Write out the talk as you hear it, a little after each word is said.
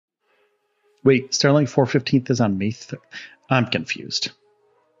Wait, Starlink 415th is on May 3rd. I'm confused.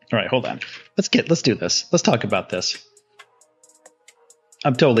 All right, hold on. Let's do this. Let's talk about this.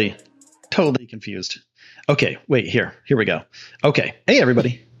 I'm totally confused. Okay, wait, here we go. Okay. Hey,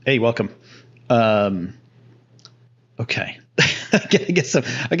 everybody. Hey, welcome. Okay. I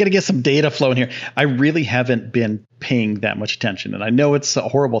gotta get some data flowing here. I really haven't been paying that much attention, and I know it's a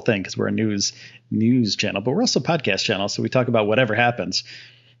horrible thing because we're a news channel, but we're also a podcast channel, so we talk about whatever happens.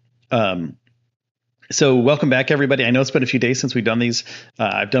 So welcome back, everybody. I know it's been a few days since we've done these.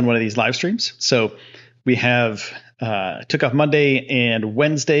 I've done one of these live streams. So we have took off Monday and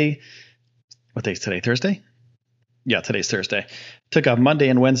Wednesday. What day is today? Thursday? Yeah, today's Thursday. Took off Monday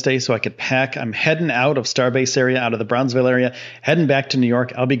and Wednesday so I could pack. I'm heading out of Starbase area, out of the Brownsville area, heading back to New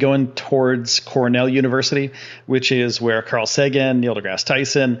York. I'll be going towards Cornell University, which is where Carl Sagan, Neil deGrasse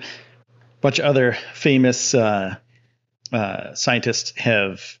Tyson, a bunch of other famous scientists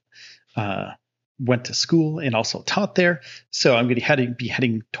have went to school and also taught there. So I'm going to be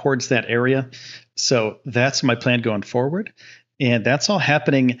heading towards that area. So that's my plan going forward. And that's all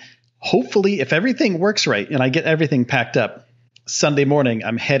happening. Hopefully, if everything works right and I get everything packed up, Sunday morning,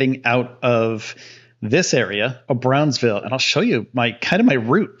 I'm heading out of this area of Brownsville, and I'll show you my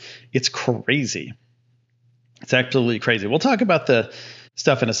route. It's crazy. It's absolutely crazy. We'll talk about the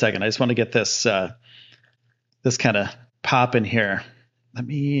stuff in a second. I just want to get this kind of pop in here. Let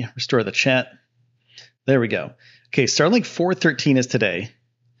me restore the chat. There we go. Okay, Starlink 413 is today,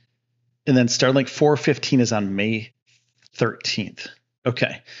 and then Starlink 415 is on May 13th.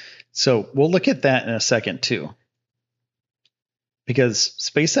 Okay. So we'll look at that in a second too, because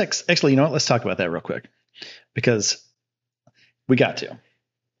SpaceX, actually, you know what? Let's talk about that real quick, because we got to.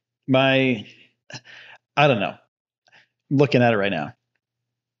 I don't know. I'm looking at it right now.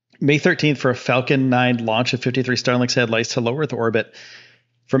 May 13th for a Falcon 9 launch of 53 Starlink satellites to low Earth orbit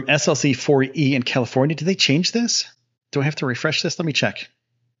from SLC 4E in California. Did they change this? Do I have to refresh this? Let me check.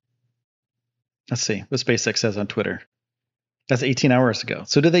 Let's see what SpaceX says on Twitter. That's 18 hours ago.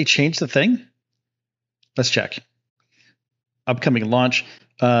 So did they change the thing? Let's check. Upcoming launch.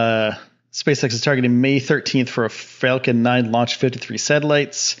 SpaceX is targeting May 13th for a Falcon 9 launch 53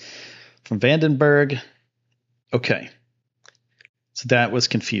 satellites from Vandenberg. Okay. So that was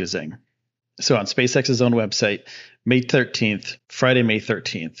confusing. So on SpaceX's own website, May 13th, Friday, May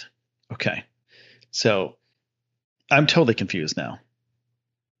 13th. Okay. So I'm totally confused now.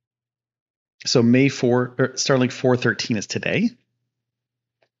 So May 4, or Starlink 413 is today,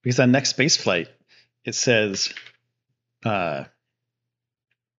 because on next space flight, it says, let's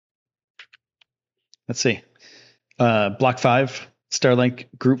see, Block 5, Starlink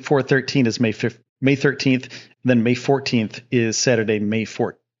Group 413 is May 13th, and then May 14th is Saturday, May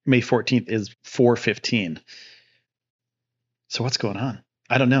 14th is 415. So what's going on?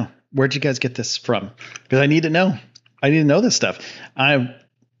 I don't know. Where'd you guys get this from? Because I need to know. I need to know this stuff.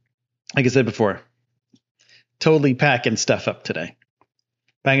 Like I said before, totally packing stuff up today.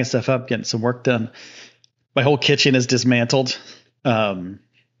 Packing stuff up, getting some work done. My whole kitchen is dismantled.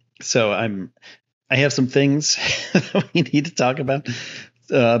 So I have some things we need to talk about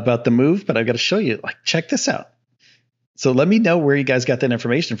the move, but I've got to show you. Like, check this out. So let me know where you guys got that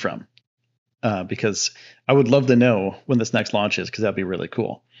information from, because I would love to know when this next launch is, because that'd be really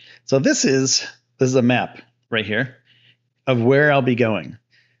cool. So this is a map right here of where I'll be going.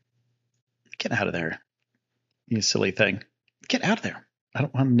 Get out of there, you silly thing. Get out of there. I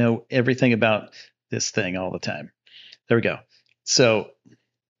don't want to know everything about this thing all the time. There we go. So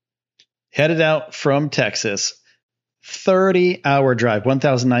headed out from Texas, 30-hour drive,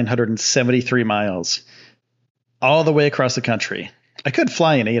 1,973 miles, all the way across the country. I could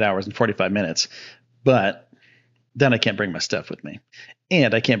fly in 8 hours and 45 minutes, but then I can't bring my stuff with me.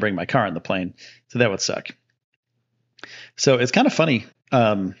 And I can't bring my car on the plane, so that would suck. So it's kind of funny.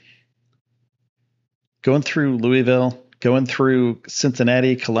 Going through Louisville, going through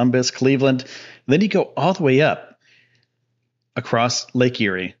Cincinnati, Columbus, Cleveland. Then you go all the way up across Lake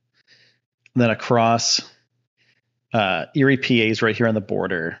Erie, then across Erie, PA is right here on the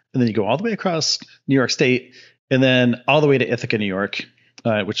border. And then you go all the way across New York State, and then all the way to Ithaca, New York,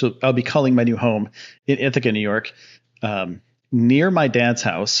 which I'll be calling my new home in Ithaca, New York, near my dad's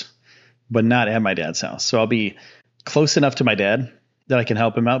house, but not at my dad's house. So I'll be close enough to my dad that I can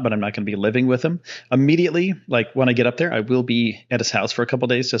help him out, but I'm not going to be living with him immediately. Like when I get up there, I will be at his house for a couple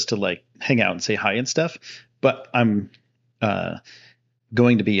of days just to like hang out and say hi and stuff. But I'm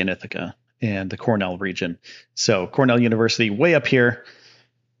going to be in Ithaca and the Cornell region. So Cornell University, way up here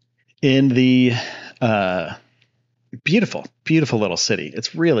in the beautiful, beautiful little city.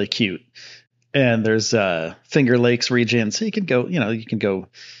 It's really cute. And there's Finger Lakes region. So you can go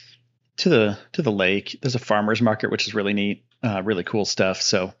the lake. There's a farmer's market, which is really neat, really cool stuff.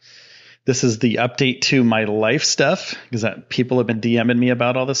 So this is the update to my life stuff, because people have been DMing me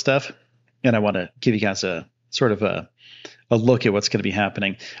about all this stuff, and I want to give you guys a sort of a look at what's going to be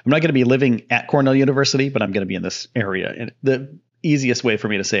happening. I'm not going to be living at Cornell University, but I'm going to be in this area. And the easiest way for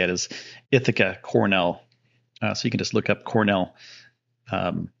me to say it is Ithaca, Cornell. So you can just look up Cornell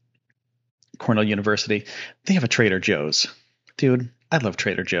University. They have a Trader Joe's. Dude, I love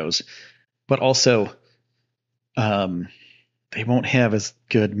Trader Joe's. But also, they won't have as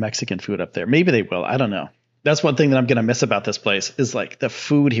good Mexican food up there. Maybe they will. I don't know. That's one thing that I'm going to miss about this place is like the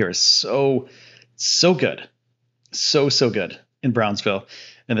food here is so good. So good in Brownsville,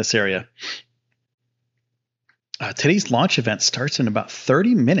 in this area. Today's launch event starts in about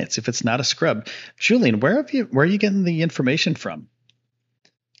 30 minutes if it's not a scrub. Julian, where are you getting the information from?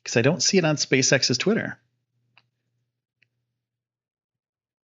 Because I don't see it on SpaceX's Twitter.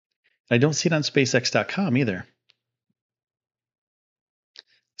 I don't see it on SpaceX.com either.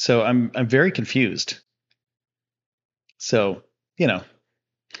 So I'm very confused. So,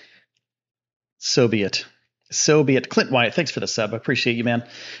 so be it. So be it. Clint Wyatt, thanks for the sub. I appreciate you, man.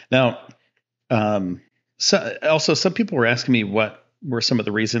 Now, so also some people were asking me what were some of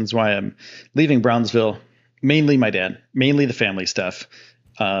the reasons why I'm leaving Brownsville. Mainly my dad, mainly the family stuff.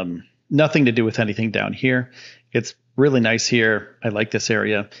 Nothing to do with anything down here. It's really nice here. I like this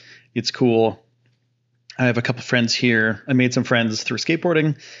area. It's cool. I have a couple friends here. I made some friends through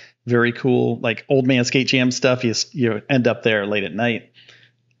skateboarding. Very cool. Like old man skate jam stuff. You end up there late at night.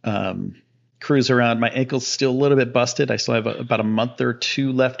 Cruise around. My ankle's still a little bit busted. I still have about a month or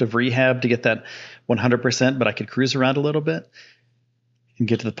two left of rehab to get that 100%, but I could cruise around a little bit and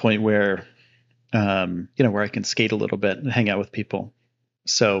get to the point where, where I can skate a little bit and hang out with people.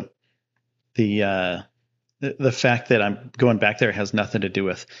 So the fact that I'm going back there has nothing to do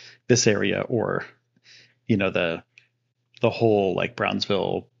with this area or, the whole like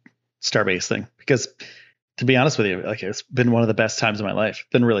Brownsville Starbase thing, because to be honest with you, like it's been one of the best times of my life.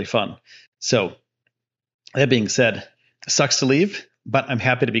 It's been really fun. So that being said, it sucks to leave, but I'm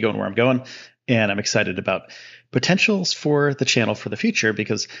happy to be going where I'm going. And I'm excited about potentials for the channel for the future,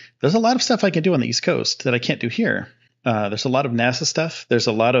 because there's a lot of stuff I can do on the East Coast that I can't do here. There's a lot of NASA stuff. There's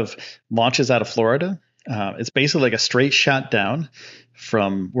a lot of launches out of Florida. It's basically like a straight shot down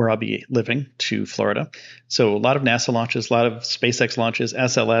from where I'll be living to Florida. So a lot of NASA launches, a lot of SpaceX launches,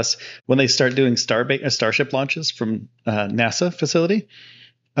 SLS. When they start doing Starship launches from NASA facility,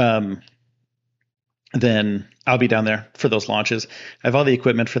 then I'll be down there for those launches. I have all the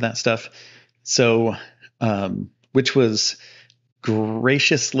equipment for that stuff. So, which was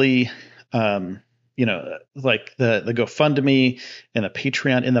graciously, like the GoFundMe and the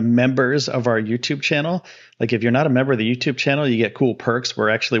Patreon and the members of our YouTube channel. Like if you're not a member of the YouTube channel, you get cool perks. We're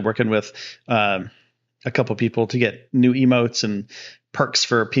actually working with a couple people to get new emotes and perks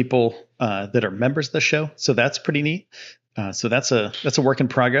for people that are members of the show. So that's pretty neat. So that's a work in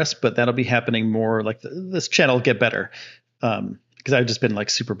progress, but that'll be happening more like this channel will get better. Because I've just been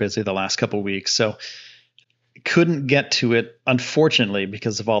like super busy the last couple of weeks. So couldn't get to it, unfortunately,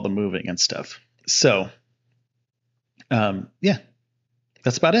 because of all the moving and stuff. So,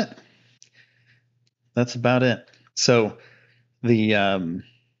 that's about it. That's about it. So the,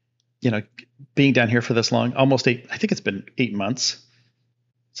 being down here for this long, I think it's been 8 months,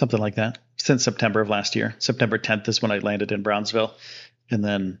 something like that, since September of last year. September 10th is when I landed in Brownsville. And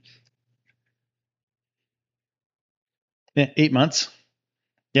then 8 months.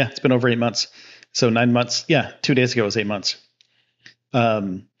 Yeah, it's been over 8 months. So 9 months. Yeah, 2 days ago was 8 months.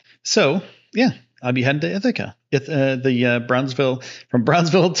 So yeah, I'll be heading to Ithaca. From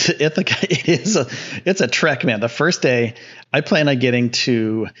Brownsville to Ithaca, it's a trek, man. The first day, I plan on getting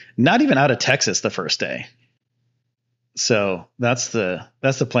to not even out of Texas the first day. So that's the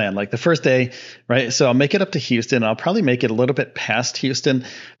plan. Like the first day, right? So I'll make it up to Houston. I'll probably make it a little bit past Houston.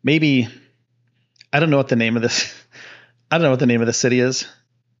 Maybe I don't know what the name of this. I don't know what the name of the city is.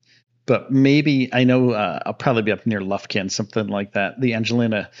 But maybe I know I'll probably be up near Lufkin, something like that, the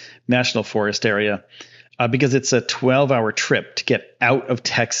Angelina National Forest area, because it's a 12-hour trip to get out of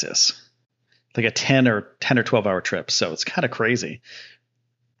Texas, like a 10 or 12-hour trip. So it's kind of crazy.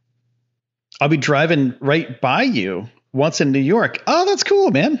 I'll be driving right by you once in New York. Oh, that's cool,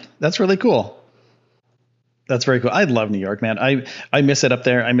 man. That's really cool. That's very cool. I love New York, man. I miss it up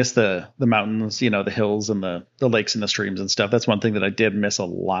there. I miss the mountains, the hills and the lakes and the streams and stuff. That's one thing that I did miss a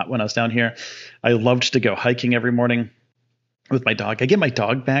lot when I was down here. I loved to go hiking every morning with my dog. I get my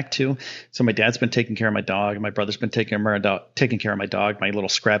dog back too. So my dad's been taking care of my dog. My brother's been taking care of my dog, my little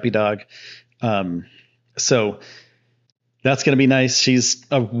Scrappy dog. So That's going to be nice. She's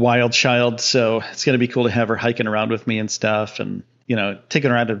a wild child, so it's going to be cool to have her hiking around with me and stuff, and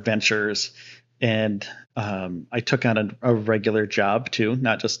taking her on adventures. And I took on a regular job too,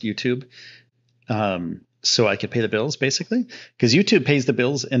 not just YouTube, so I could pay the bills basically, because YouTube pays the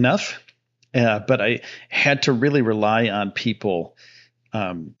bills enough. But I had to really rely on people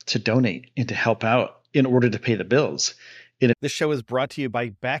to donate and to help out in order to pay the bills. This show is brought to you by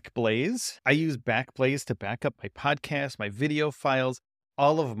Backblaze. I use Backblaze to back up my podcast, my video files,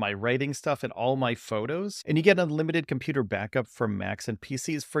 all of my writing stuff, and all my photos. And you get unlimited computer backup for Macs and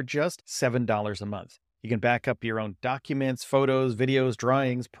PCs for just $7 a month. You can back up your own documents, photos, videos,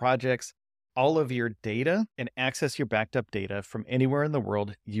 drawings, projects, all of your data, and access your backed up data from anywhere in the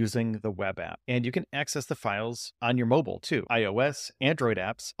world using the web app. And you can access the files on your mobile too. iOS, Android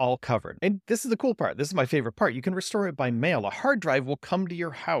apps, all covered. And this is the cool part. This is my favorite part. You can restore it by mail. A hard drive will come to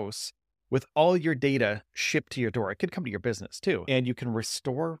your house with all your data shipped to your door. It could come to your business too. And you can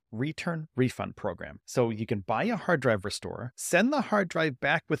restore, return, refund program. So you can buy a hard drive restore, send the hard drive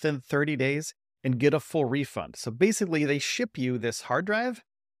back within 30 days, and get a full refund. So basically they ship you this hard drive,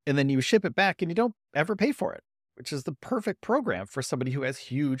 and then you ship it back and you don't ever pay for it, which is the perfect program for somebody who has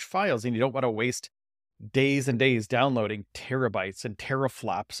huge files and you don't want to waste days and days downloading terabytes and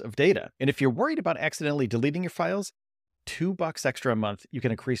teraflops of data. And if you're worried about accidentally deleting your files, $2 extra a month, you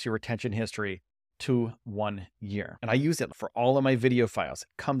can increase your retention history to 1 year. And I use it for all of my video files. It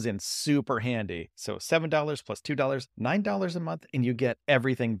comes in super handy. So $7 plus $2, $9 a month, and you get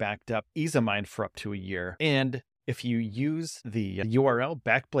everything backed up, ease of mind for up to a year. And if you use the URL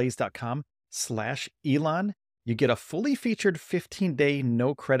backblaze.com/Elon, you get a fully featured 15-day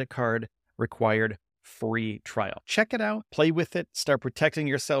no credit card required free trial. Check it out, play with it, start protecting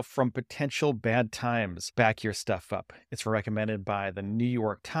yourself from potential bad times. Back your stuff up. It's recommended by the New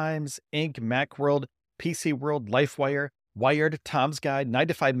York Times, Inc., Macworld, PC World, LifeWire, Wired, Tom's Guide, 9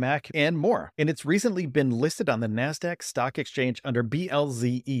 to 5 Mac, and more. And it's recently been listed on the NASDAQ Stock Exchange under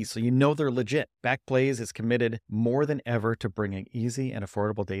BLZE, so you know they're legit. Backblaze is committed more than ever to bringing easy and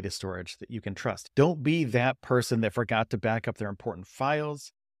affordable data storage that you can trust. Don't be that person that forgot to back up their important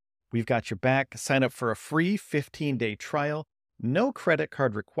files. We've got your back. Sign up for a free 15-day trial. No credit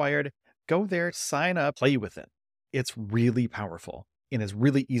card required. Go there, sign up, play with it. It's really powerful and it's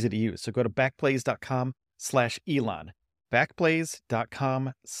really easy to use. So go to backblaze.com/Elon.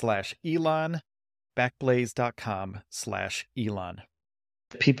 Backblaze.com/Elon, backblaze.com/Elon.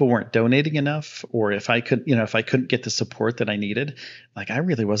 People weren't donating enough, or if I couldn't get the support that I needed, like I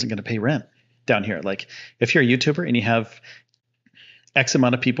really wasn't going to pay rent down here. Like if you're a YouTuber and you have X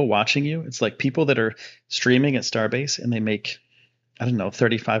amount of people watching you, it's like people that are streaming at Starbase and they make, I don't know,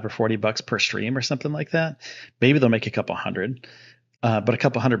 35 or $40 per stream or something like that. Maybe they'll make a couple hundred, but a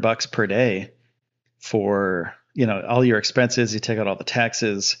couple $100 per day for, all your expenses, you take out all the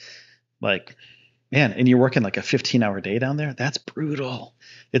taxes, like, man, and you're working like a 15-hour day down there. That's brutal.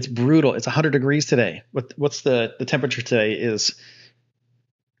 It's brutal. It's 100 degrees today. What's the temperature today is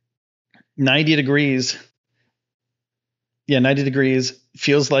 90 degrees. Yeah, 90 degrees.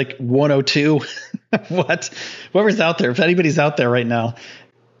 Feels like 102. What? Whoever's out there, if anybody's out there right now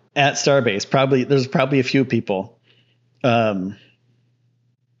at Starbase, there's probably a few people. Yeah,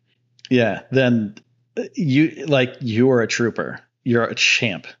 then you're a trooper. You're a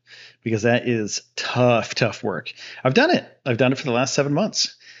champ, because that is tough work. I've done it for the last 7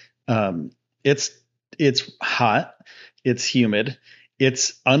 months. It's hot. It's humid.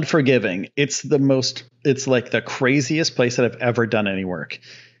 It's unforgiving. It's like the craziest place that I've ever done any work.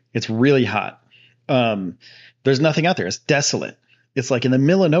 It's really hot. There's nothing out there. It's desolate. It's like in the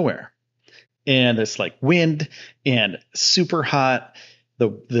middle of nowhere, and it's like wind and super hot.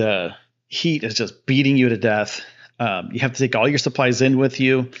 The heat is just beating you to death. You have to take all your supplies in with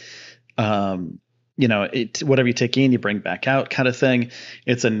you. Whatever you take in, you bring back out, kind of thing.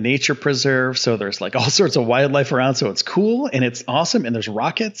 It's a nature preserve, so there's like all sorts of wildlife around. So it's cool and it's awesome. And there's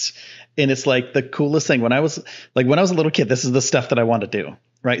rockets, and it's like the coolest thing. When I was a little kid, this is the stuff that I want to do,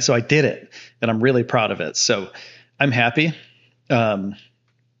 right? So I did it, and I'm really proud of it. So I'm happy. What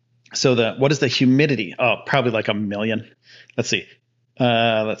is the humidity? Oh, probably like 1 million. Let's see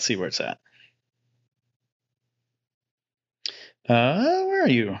where it's at. Where are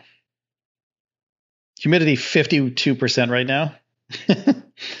you? Humidity 52% right now.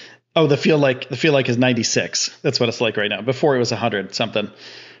 Oh, the feel like is 96. That's what it's like right now. Before it was 100 something,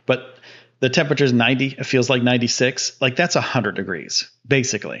 but the temperature is 90. It feels like 96. Like that's 100 degrees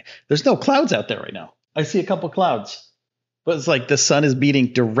basically. There's no clouds out there right now. I see a couple clouds, but it's like the sun is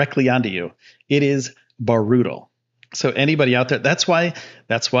beating directly onto you. It is brutal. So anybody out there, that's why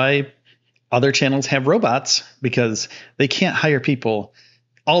Other channels have robots because they can't hire people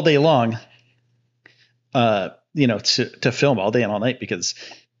all day long, to film all day and all night, because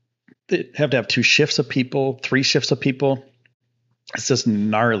they have to have 2 shifts of people, 3 shifts of people. It's just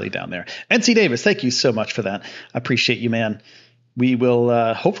gnarly down there. NC Davis, thank you so much for that. I appreciate you, man. We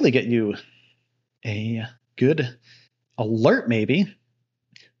will hopefully get you a good alert, maybe.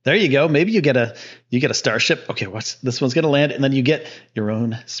 There you go. Maybe you get a starship. Okay, this one's gonna land, and then you get your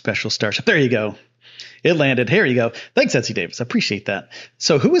own special starship. There you go. It landed. Here you go. Thanks, NC Davis. I appreciate that.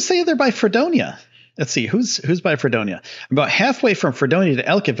 So who was saying they're by Fredonia? Let's see. Who's by Fredonia? About halfway from Fredonia to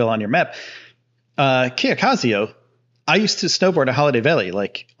Ellicottville on your map. Kiyokazio, I used to snowboard at Holiday Valley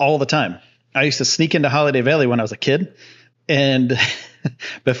like all the time. I used to sneak into Holiday Valley when I was a kid. And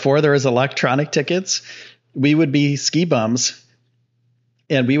before there was electronic tickets, we would be ski bums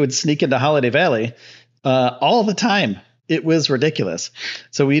and we would sneak into Holiday Valley all the time. It was ridiculous.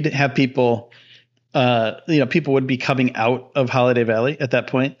 So we'd have people, people would be coming out of Holiday Valley at that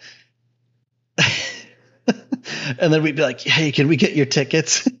point. And then we'd be like, hey, can we get your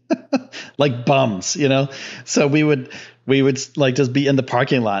tickets? Like bums, So we would like just be in the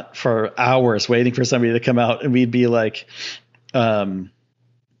parking lot for hours waiting for somebody to come out, and we'd be like,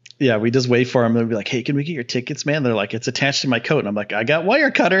 we just wait for them and we'd be like, hey, can we get your tickets, man? They're like, it's attached to my coat. And I'm like, I got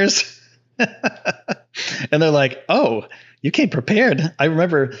wire cutters. And they're like, oh, you came prepared. I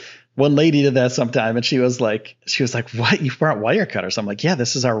remember one lady did that sometime, and she was like, what? You brought wire cutters? I'm like, yeah,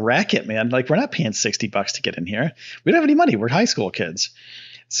 this is our racket, man. Like, we're not paying $60 to get in here. We don't have any money. We're high school kids.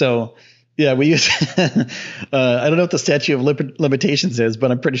 So yeah, we use, I don't know what the statute of limitations is,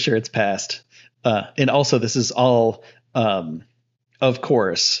 but I'm pretty sure it's passed. And also this is all, of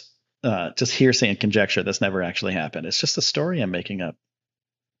course, just hearsay and conjecture. This never actually happened. It's just a story I'm making up.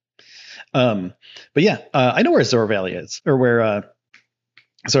 But yeah, I know where Zora Valley is, or where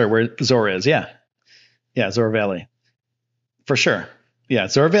Zora is. Yeah. Yeah. Zora Valley for sure. Yeah.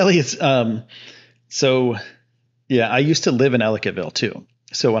 Zora Valley is, so yeah, I used to live in Ellicottville too.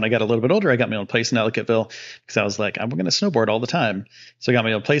 So when I got a little bit older, I got my own place in Ellicottville because I was like, I'm going to snowboard all the time. So I got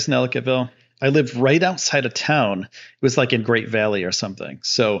my own place in Ellicottville. I lived right outside of town. It was like in Great Valley or something.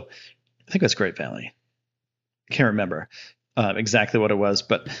 So I think it was Great Valley. Can't remember exactly what it was,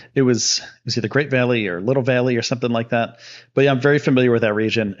 but it was either Great Valley or Little Valley or something like that. But yeah, I'm very familiar with that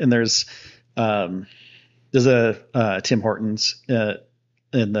region. And there's a Tim Hortons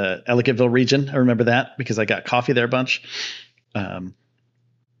in the Ellicottville region. I remember that because I got coffee there a bunch.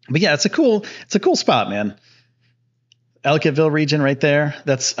 But yeah, it's a cool spot, man. Ellicottville region right there.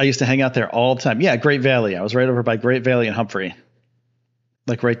 I used to hang out there all the time. Yeah, Great Valley. I was right over by Great Valley and Humphrey,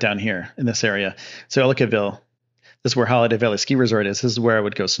 like right down here in this area. So Ellicottville, this is where Holiday Valley Ski Resort is. This is where I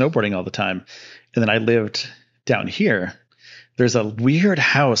would go snowboarding all the time. And then I lived down here. There's a weird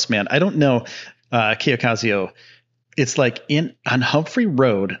house, man. I don't know, Kiyokazio. It's like on Humphrey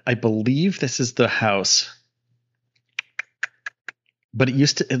Road. I believe this is the house. But it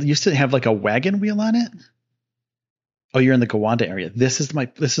used to have like a wagon wheel on it. Oh, you're in the Gowanda area. This is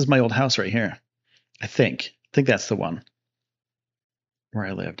my old house right here. I think that's the one where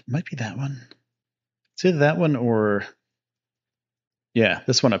I lived. It might be that one. It's either that one or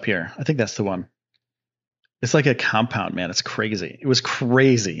this one up here. I think that's the one. It's like a compound, man. It's crazy. It was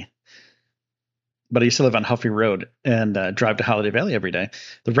crazy. But I used to live on Humphrey Road and drive to Holiday Valley every day.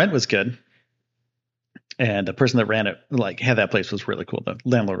 The rent was good. And the person that ran it, like, had that place was really cool. The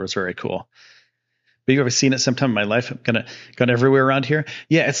landlord was very cool. But you ever seen it sometime in my life? I'm gone everywhere around here.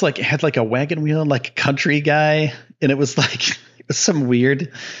 Yeah, it's like it had like a wagon wheel, like a country guy, and it was like it was some weird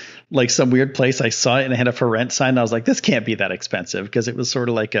place. I saw it and it had a for rent sign. And I was like, this can't be that expensive, because it was sort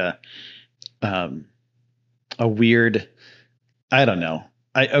of like a weird, I don't know.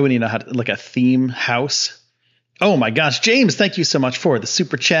 I wouldn't even know how to, like a theme house. Oh my gosh, James, thank you so much for the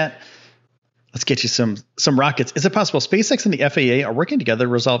super chat. Let's get you some rockets. Is it possible SpaceX and the FAA are working together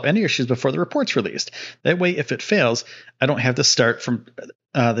to resolve any issues before the report's released? That way, if it fails, I don't have to start from.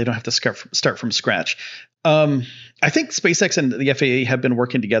 They don't have to start from scratch. I think SpaceX and the FAA have been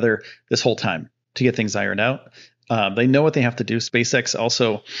working together this whole time to get things ironed out. They know what they have to do. SpaceX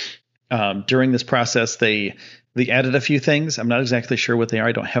also, during this process, they added a few things. I'm not exactly sure what they are.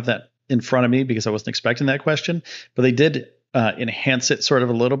 I don't have that in front of me because I wasn't expecting that question. But they did enhance it sort of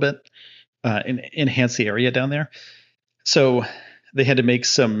a little bit. Enhance the area down there. So they had to make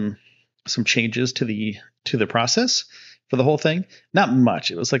some changes to the process for the whole thing. Not much.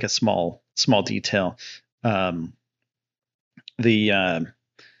 It was like a small detail. I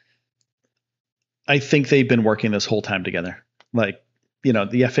think they've been working this whole time together. Like,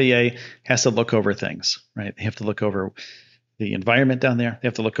 the FAA has to look over things, right? They have to look over, the environment down there. They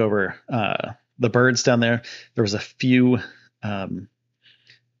have to look over the birds down there. There was a few.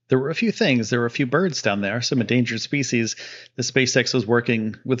 There were a few things. There were a few birds down there, some endangered species. The SpaceX was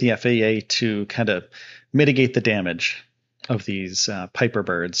working with the FAA to kind of mitigate the damage of these Piper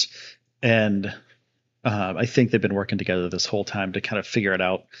birds. And I think they've been working together this whole time to kind of figure it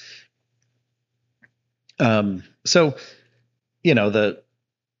out. So,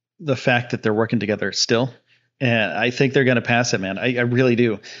 the fact that they're working together still, and I think they're going to pass it, man. I really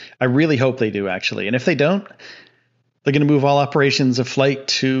do. I really hope they do, actually. And if they don't, they're going to move all operations of flight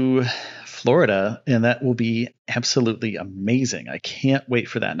to Florida, and that will be absolutely amazing. I can't wait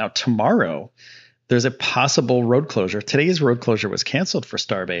for that. Now, tomorrow, there's a possible road closure. Today's road closure was canceled for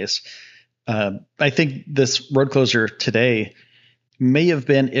Starbase. I think this road closure today may have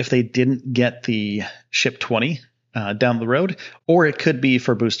been if they didn't get the Ship 20 down the road, or it could be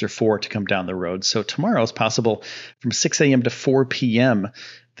for Booster 4 to come down the road. So tomorrow is possible from 6 a.m. to 4 p.m.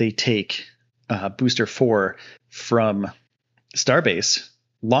 they take Booster 4 from Starbase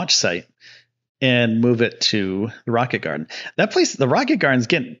launch site and move it to the Rocket Garden. That place, the Rocket Garden's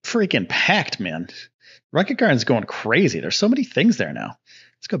getting freaking packed, man. Rocket Garden's going crazy. There's so many things there now.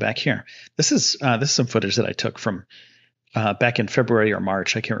 Let's go back here. This is some footage that I took from back in February or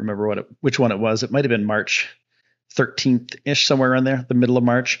March. I can't remember which one it was. It might have been March 13th-ish, somewhere around there, the middle of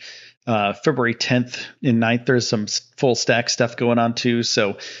March. February 10th and 9th, there's some full stack stuff going on too.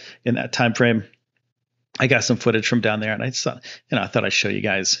 So in that time frame, I got some footage from down there, and I thought I'd show you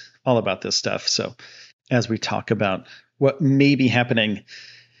guys all about this stuff. So as we talk about what may be happening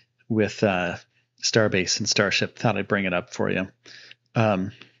with Starbase and Starship, thought I'd bring it up for you.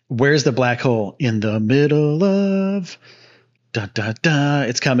 Where's the black hole? In the middle of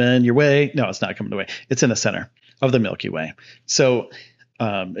it's coming your way. No, it's not coming your way. It's in the center of the Milky Way. So,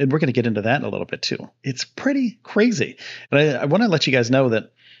 and we're going to get into that in a little bit too. It's pretty crazy. And I want to let you guys know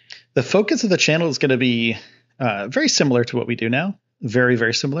that the focus of the channel is going to be very similar to what we do now. Very,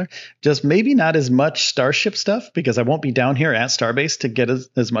 very similar. Just maybe not as much Starship stuff, because I won't be down here at Starbase to get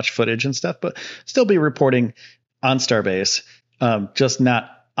as much footage and stuff, but still be reporting on Starbase, just not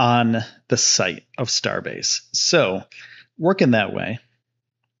on the site of Starbase. So working that way,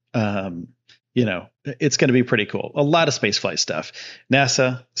 it's going to be pretty cool. A lot of spaceflight stuff,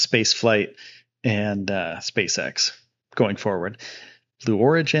 NASA, spaceflight, and SpaceX going forward. Blue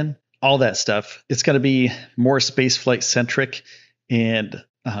Origin, all that stuff. It's going to be more spaceflight centric, and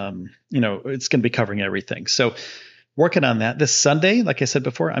it's going to be covering everything. So working on that this Sunday. Like I said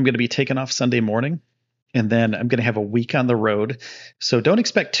before, I'm going to be taking off Sunday morning, and then I'm going to have a week on the road. So don't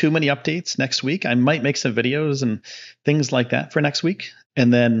expect too many updates next week. I might make some videos and things like that for next week,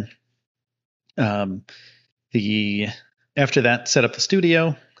 and then after that, set up the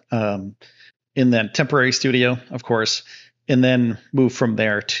studio, in that temporary studio, of course, and then move from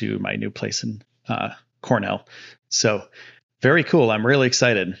there to my new place in Cornell. So very cool. I'm really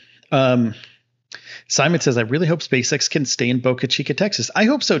excited. Simon says, I really hope SpaceX can stay in Boca Chica, Texas. I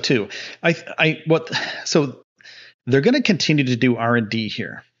hope so too. So they're going to continue to do R&D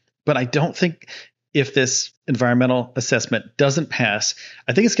here, but I don't think, if this environmental assessment doesn't pass,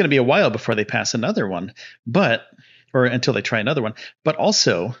 I think it's going to be a while before they pass another one, or until they try another one. But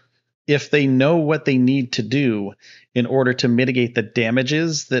also, if they know what they need to do in order to mitigate the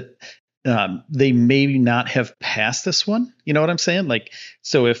damages that they may not have passed this one, you know what I'm saying? Like,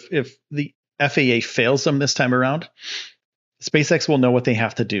 so if the FAA fails them this time around, SpaceX will know what they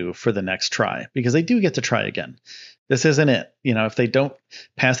have to do for the next try, because they do get to try again. This isn't it. If they don't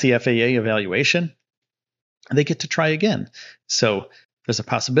pass the FAA evaluation, they get to try again. So there's a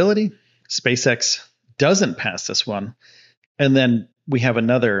possibility SpaceX doesn't pass this one, and then we have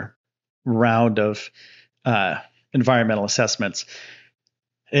another round of environmental assessments,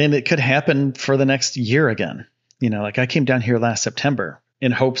 and it could happen for the next year again. Like I came down here last September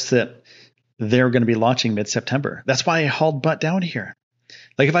in hopes that they're going to be launching mid-September. That's why I hauled butt down here.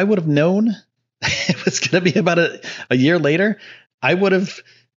 Like if I would have known it was going to be about a year later, I would have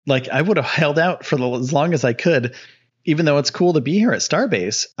held out for as long as I could. Even though it's cool to be here at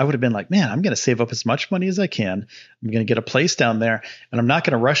Starbase, I would have been like, man, I'm going to save up as much money as I can. I'm going to get a place down there, and I'm not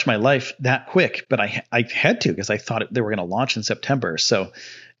going to rush my life that quick. But I had to, because I thought they were going to launch in September. So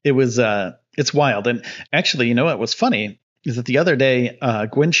it was it's wild. And actually, what was funny is that the other day,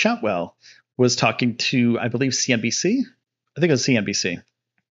 Gwen Shotwell was talking to, I believe, CNBC. I think it was CNBC.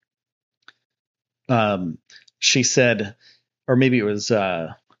 She said, or maybe it was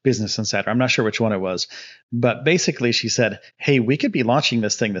Business Insider. I'm not sure which one it was, but basically she said, hey, we could be launching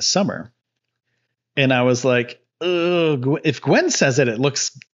this thing this summer. And I was like, if Gwen says it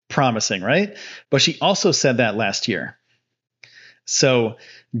looks promising, right? But she also said that last year. So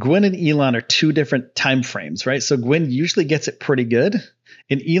Gwyn and Elon are two different time frames, right? So Gwyn usually gets it pretty good,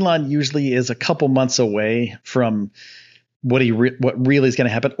 and Elon usually is a couple months away from what really is going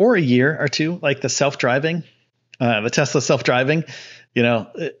to happen, or a year or two, like the self-driving, the Tesla self-driving.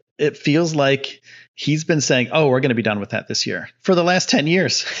 It feels like he's been saying, "Oh, we're going to be done with that this year," for the last 10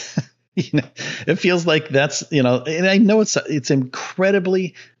 years. It feels like that's, and I know it's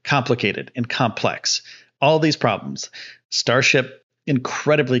incredibly complicated and complex. All these problems, Starship,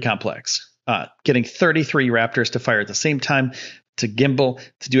 incredibly complex. Getting 33 Raptors to fire at the same time, to gimbal,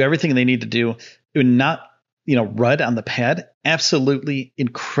 to do everything they need to do, and not, RUD on the pad, absolutely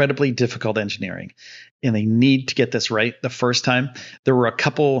incredibly difficult engineering. And they need to get this right the first time. There were a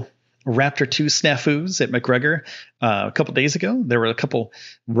couple Raptor 2 snafus at McGregor a couple days ago. There were a couple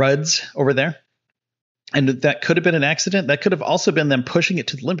RUDs over there. And that could have been an accident. That could have also been them pushing it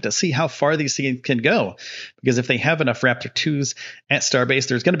to the limit to see how far these things can go. Because if they have enough Raptor 2s at Starbase,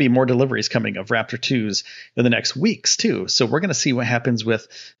 there's going to be more deliveries coming of Raptor 2s in the next weeks too. So we're going to see what happens with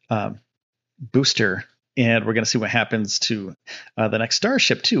Booster, and we're going to see what happens to the next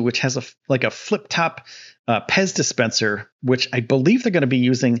Starship too, which has a flip top Pez dispenser, which I believe they're going to be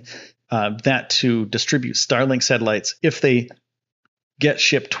using that to distribute Starlink satellites if they get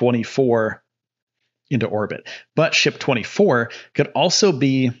Ship 24 into orbit. But Ship 24 could also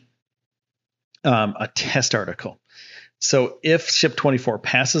be a test article. So if Ship 24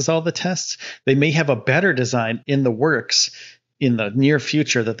 passes all the tests, they may have a better design in the works in the near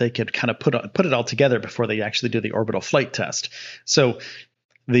future that they could kind of put it all together before they actually do the orbital flight test. So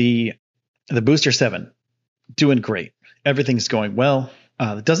the Booster 7 doing great. Everything's going well.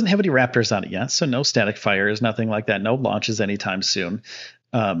 It doesn't have any Raptors on it yet, so no static fires, nothing like that, no launches anytime soon.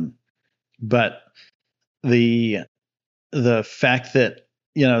 But the fact that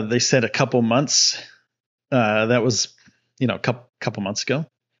they said a couple months, that was a couple months ago,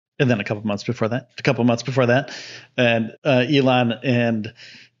 and then a couple months before that, and Elon and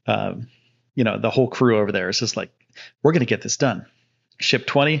the whole crew over there is just like, we're going to get this done. Ship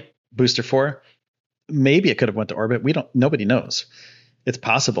 20, Booster 4, maybe it could have went to orbit. Nobody knows. It's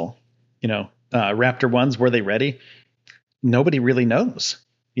possible. Raptor 1s, were they ready? Nobody really knows.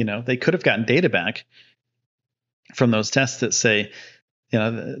 They could have gotten data back from those tests that say,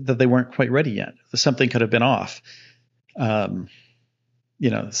 that they weren't quite ready yet. Something could have been off.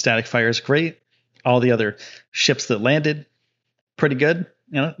 Static fire is great. All the other ships that landed, pretty good.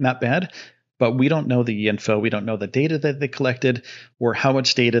 Not bad. But we don't know the info. We don't know the data that they collected, or how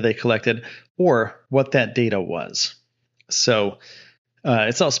much data they collected, or what that data was. So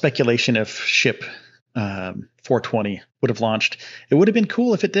it's all speculation if Ship 420 would have launched. It would have been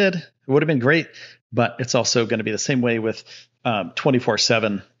cool if it did. It would have been great. But it's also going to be the same way with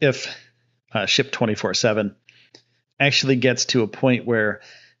 24/7. If Ship 24/7 actually gets to a point where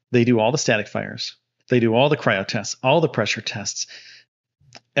they do all the static fires, they do all the cryo tests, all the pressure tests,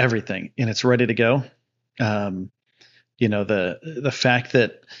 everything, and it's ready to go. The fact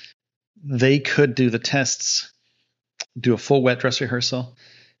that they could do the tests, do a full wet dress rehearsal,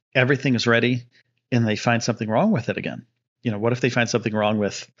 everything is ready, and they find something wrong with it again. What if they find something wrong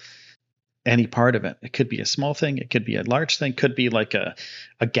with any part of it? It could be a small thing, it could be a large thing, could be like a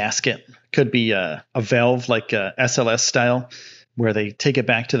gasket, could be a valve like a SLS style, where they take it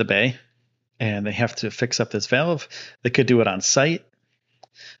back to the bay and they have to fix up this valve. They could do it on site.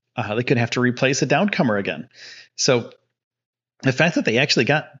 They could have to replace a downcomer again. So the fact that they actually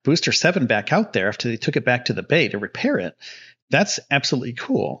got Booster 7 back out there after they took it back to the bay to repair it, that's absolutely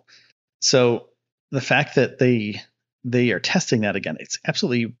cool. So the fact that they are testing that again, it's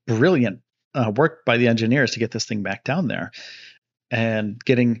absolutely brilliant work by the engineers to get this thing back down there, and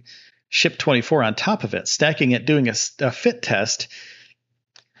getting Ship 24 on top of it, stacking it, doing a fit test.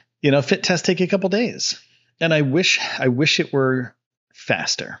 Fit tests take a couple days, and I wish it were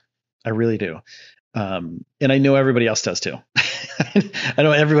faster. I really do. And I know everybody else does too. I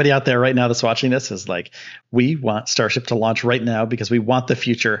know everybody out there right now that's watching this is like, we want Starship to launch right now because we want the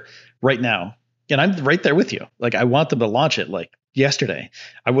future right now. And I'm right there with you. Like, I want them to launch it like yesterday.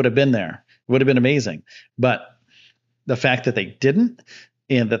 I would have been there. It would have been amazing. But the fact that they didn't,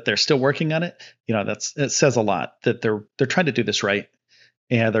 and that they're still working on it, it says a lot that they're trying to do this right,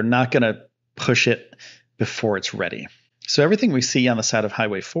 and they're not going to push it before it's ready. So everything we see on the side of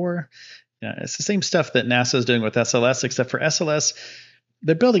Highway 4, it's the same stuff that NASA is doing with SLS, except for SLS,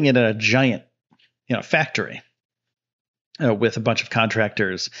 they're building it in a giant, factory with a bunch of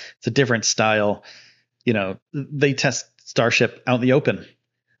contractors. It's a different style. They test Starship out in the open.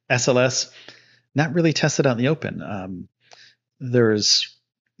 SLS, not really tested out in the open. There's,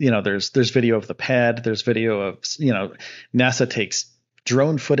 there's video of the pad. There's video of, NASA takes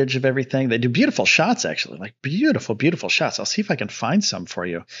drone footage of everything. They do beautiful shots, actually, like beautiful, beautiful shots. I'll see if I can find some for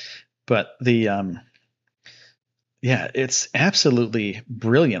you. But it's absolutely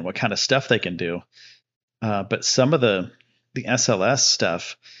brilliant what kind of stuff they can do. But some of the SLS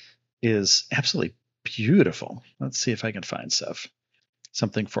stuff is absolutely beautiful. Let's see if I can find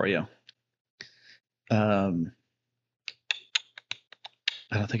something for you. I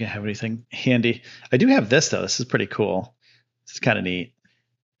don't think I have anything handy. I do have this, though. This is pretty cool. This is kind of neat.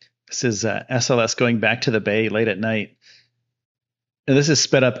 This is SLS going back to the bay late at night. And this is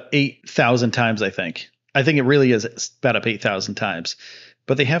sped up 8,000 times, I think. I think it really is sped up 8,000 times.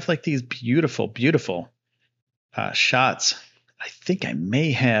 But they have like these beautiful, beautiful shots. I think I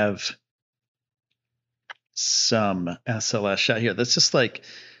may have some SLS shot here. That's just like,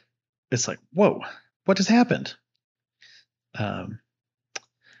 it's like, whoa, what just happened?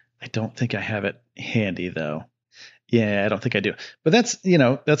 I don't think I have it handy, though. Yeah, I don't think I do. But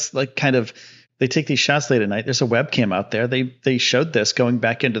that's like kind of, they take these shots late at night. There's a webcam out there. They showed this going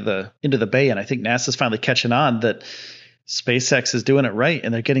back into the bay, and I think NASA's finally catching on that SpaceX is doing it right,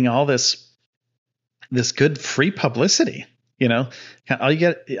 and they're getting all this good free publicity. All you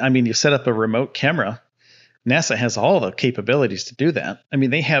get. I mean, you set up a remote camera. NASA has all the capabilities to do that. I mean,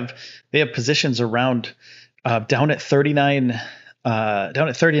 they have positions around down at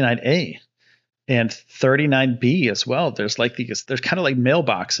 39A. And 39B as well. There's kind of like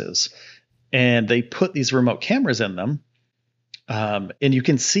mailboxes, and they put these remote cameras in them. And you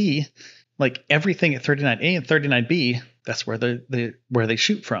can see like everything at 39A and 39B. That's where they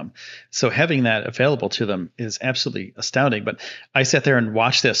shoot from. So having that available to them is absolutely astounding. But I sat there and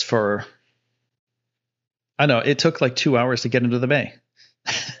watched this for, I know it took like 2 hours to get into the bay.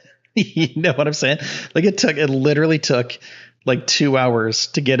 You know what I'm saying? Like it literally took like 2 hours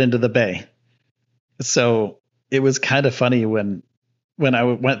to get into the bay. So it was kind of funny when I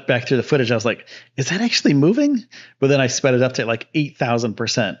went back through the footage, I was like, is that actually moving? But then I sped it up to like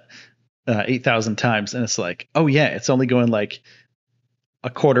 8,000%, 8,000 times. And it's like, oh yeah, it's only going like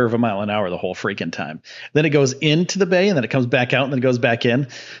a quarter of a mile an hour the whole freaking time. Then it goes into the bay, and then it comes back out, and then it goes back in.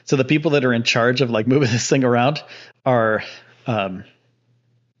 So the people that are in charge of like moving this thing around are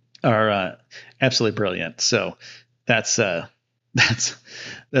absolutely brilliant. So that's a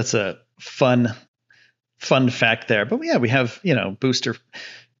fun fact there. But yeah, we have, booster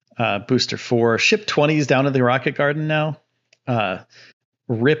 4, ship 20 is down in the rocket garden now.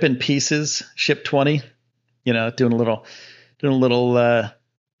 Rip in pieces, ship 20, doing a little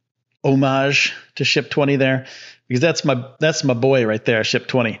homage to ship 20 there, because that's my boy right there, ship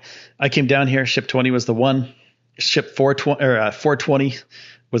 20. I came down here, ship 20 was the one. Ship 420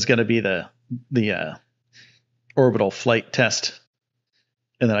 was going to be the orbital flight test.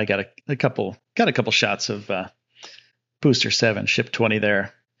 And then I got a couple shots of Booster 7, ship 20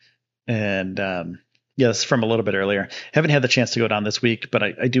 there. And yes, from a little bit earlier. Haven't had the chance to go down this week, but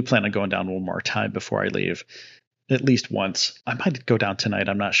I do plan on going down one more time before I leave, at least once. I might go down tonight.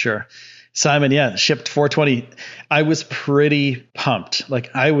 I'm not sure. Simon, yeah, shipped 420. I was pretty pumped.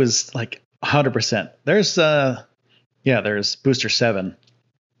 Like I was like 100%. There's Booster 7,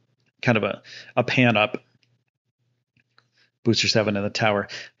 kind of a pan up. Booster 7 in the tower.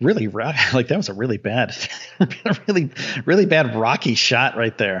 Really, like that was a really bad, really bad rocky shot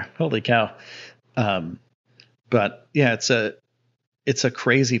right there. Holy cow. But yeah, it's a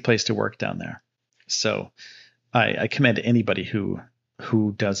crazy place to work down there. So I commend anybody who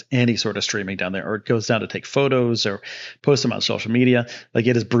does any sort of streaming down there, or goes down to take photos or post them on social media. Like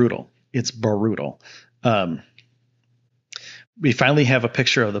it is brutal. It's brutal. We finally have a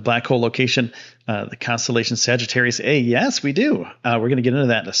picture of the black hole location, the constellation Sagittarius A. Yes, we do. We're going to get into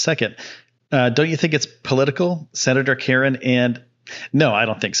that in a second. Don't you think it's political, Senator Karen? And no, I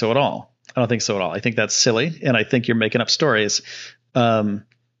don't think so at all. I think that's silly, and I think you're making up stories. Michael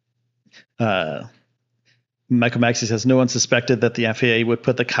Maxey says no one suspected that the FAA would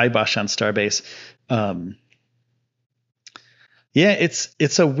put the kibosh on Starbase. Yeah,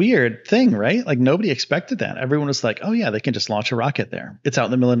 it's a weird thing, right? Like nobody expected that. Everyone was like, oh yeah, they can just launch a rocket there. It's out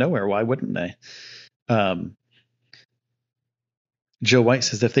in the middle of nowhere. Why wouldn't they? Joe White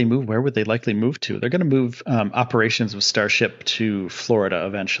says if they move, where would they likely move to? They're going to move operations with Starship to Florida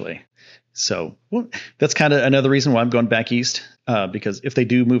eventually. So that's kind of another reason why I'm going back east, because if they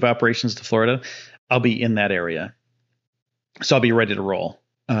do move operations to Florida, I'll be in that area. So I'll be ready to roll.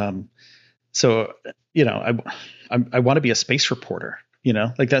 So, I want to be a space reporter,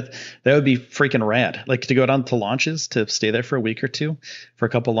 like that would be freaking rad. Like to go down to launches, to stay there for a week or two for a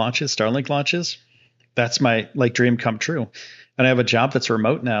couple launches, Starlink launches. that's my like dream come true. And I have a job that's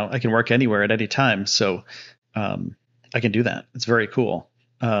remote now. I can work anywhere at any time. So I can do that. It's very cool.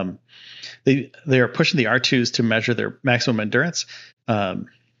 They are pushing the R2s to measure their maximum endurance.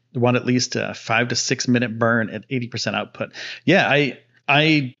 They want at least a 5 to 6 minute burn at 80% output. Yeah,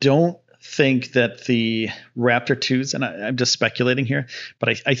 I don't think that the Raptor 2s, and I'm just speculating here, but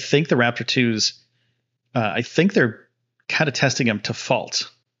I think the Raptor 2s, I think they're kind of testing them to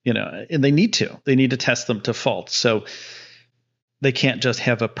fault, and they need to test them to fault. So they can't just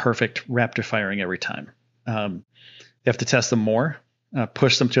have a perfect Raptor firing every time. They have to test them more,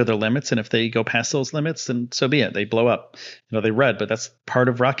 push them to their limits. And if they go past those limits, then so be it. They blow up, they red, but that's part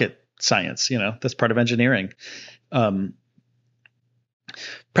of rocket science. That's part of engineering.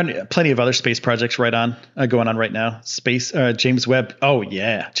 Plenty of other space projects going on right now. James Webb. Oh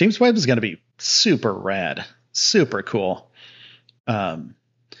yeah. James Webb is going to be super rad, super cool.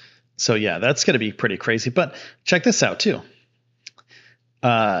 So yeah, that's going to be pretty crazy, but check this out too.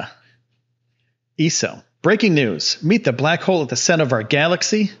 ESO, breaking news, meet the black hole at the center of our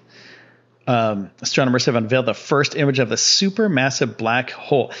galaxy. Astronomers have unveiled the first image of the supermassive black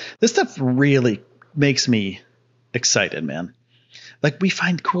hole. This stuff really makes me excited, man. Like, we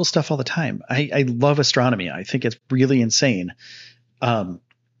find cool stuff all the time. I love astronomy. I think it's really insane.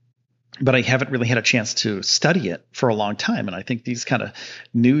 But I haven't really had a chance to study it for a long time. And I think these kind of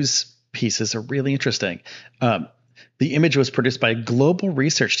news pieces are really interesting. The image was produced by a global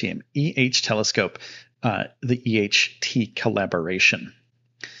research team, Telescope, the EHT collaboration.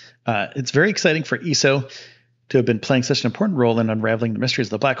 It's very exciting for ESO to have been playing such an important role in unraveling the mysteries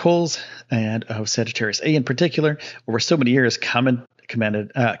of the black holes and of Sagittarius A in particular, over so many years, commented,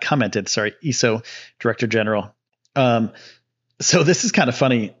 ESO Director General. So this is kind of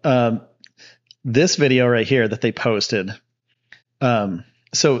funny. This video right here that they posted.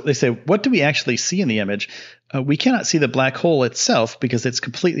 So they say, what do we actually see in the image? We cannot see the black hole itself because it's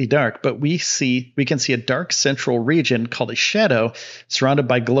completely dark, but we can see a dark central region called a shadow surrounded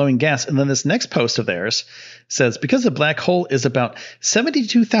by glowing gas. And then this next post of theirs says, because the black hole is about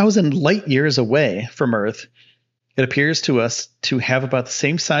 72,000 light years away from Earth, it appears to us to have about the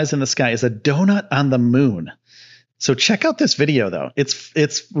same size in the sky as a donut on the moon. So check out this video, though.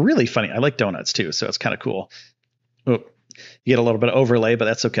 It's really funny. I like donuts, too, so it's kind of cool. Oh, you get a little bit of overlay, but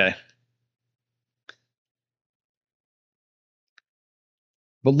that's okay.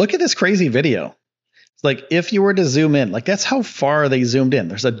 But look at this crazy video. It's like, if you were to zoom in, like, that's how far they zoomed in.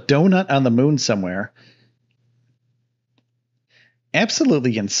 There's a donut on the moon somewhere.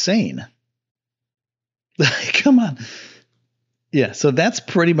 Absolutely insane. Come on. Yeah, so that's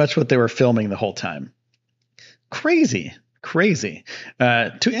pretty much what they were filming the whole time. Crazy.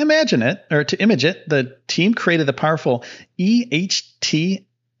 To image it, the team created the powerful EH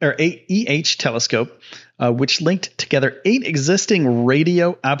telescope, which linked together 8 existing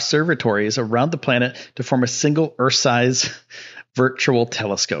radio observatories around the planet to form a single Earth-size virtual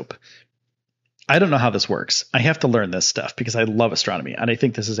telescope. I don't know how this works. I have to learn this stuff because I love astronomy, and I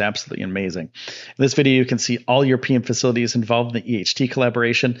think this is absolutely amazing. In this video, you can see all European facilities involved in the EHT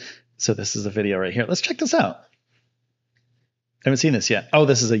collaboration. So this is a video right here. Let's check this out. I haven't seen this yet. Oh,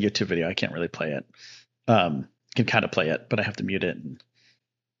 this is a YouTube video. I can't really play it. Can kind of play it, but I have to mute it. And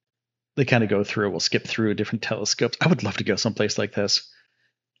they kind of go through. We'll skip through different telescopes. I would love to go someplace like this,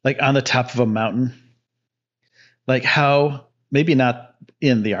 like on the top of a mountain. Like how, maybe not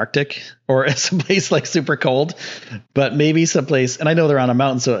in the Arctic or someplace like super cold, but maybe someplace, and I know they're on a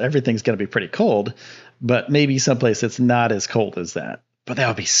mountain, so everything's going to be pretty cold, but maybe someplace that's not as cold as that. But that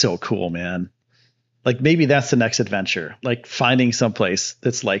would be so cool, man. Like maybe that's the next adventure, like finding someplace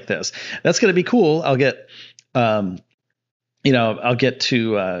that's like this. That's going to be cool. I'll get, I'll get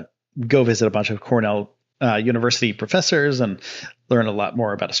to go visit a bunch of Cornell University professors and learn a lot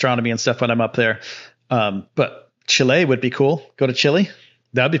more about astronomy and stuff when I'm up there. But Chile would be cool. Go to Chile.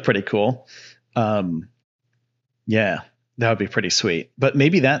 That'd be pretty cool. Yeah, that would be pretty sweet. But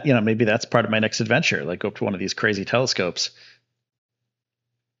maybe that's part of my next adventure. Like go up to one of these crazy telescopes.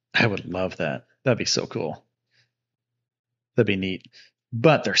 I would love that. That'd be so cool. That'd be neat.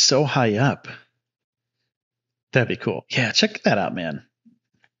 But they're so high up. That'd be cool. Yeah, check that out, man.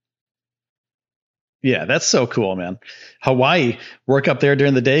 Yeah, that's so cool, man. Hawaii, work up there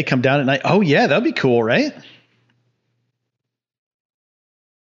during the day, come down at night. Oh, yeah, that'd be cool, right?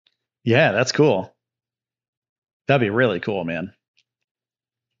 Yeah, that's cool. That'd be really cool, man.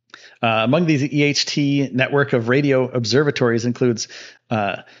 Among these EHT network of radio observatories includes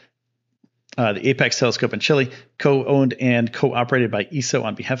the Apex Telescope in Chile, co-owned and co-operated by ESO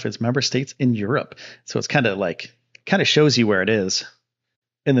on behalf of its member states in Europe. So it's kind of shows you where it is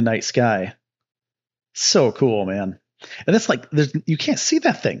in the night sky. So cool, man. And that's like, you can't see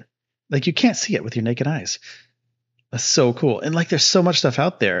that thing. Like you can't see it with your naked eyes. That's so cool. And like there's so much stuff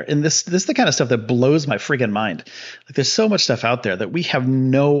out there. And this is the kind of stuff that blows my freaking mind. Like there's so much stuff out there that we have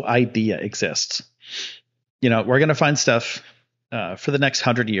no idea exists. We're going to find stuff for the next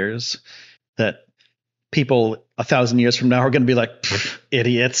 100 years that people 1,000 years from now are going to be like,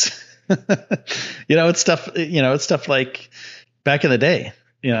 idiots. It's stuff like back in the day,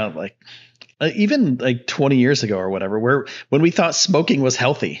 like even like 20 years ago or whatever, when we thought smoking was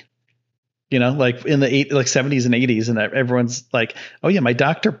healthy. Like in the 70s and 80s, and everyone's like, oh yeah, my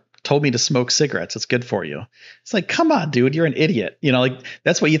doctor told me to smoke cigarettes. It's good for you. It's like, come on, dude, you're an idiot. Like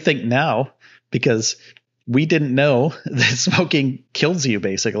that's what you think now, because we didn't know that smoking kills you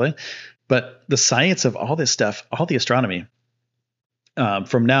basically. But the science of all this stuff, all the astronomy,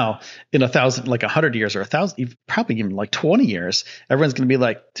 from now in 100 years or 1,000, probably even like 20 years, everyone's going to be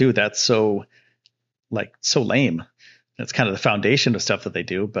like, dude, that's so lame. It's kind of the foundation of stuff that they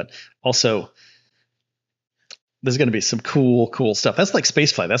do, but also there's going to be some cool stuff. That's like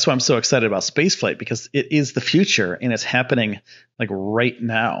spaceflight. That's why I'm so excited about spaceflight, because it is the future and it's happening like right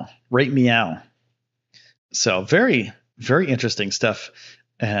now, right meow. So very, very interesting stuff.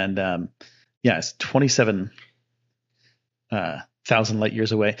 And it's 27,000 light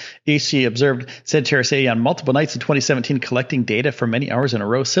years away. HC observed Sagittarius A on multiple nights in 2017, collecting data for many hours in a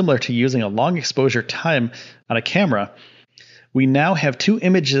row, similar to using a long exposure time on a camera. We now have 2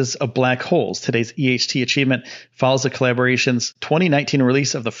 images of black holes. Today's EHT achievement follows the collaboration's 2019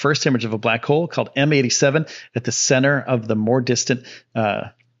 release of the first image of a black hole called M87 at the center of the more distant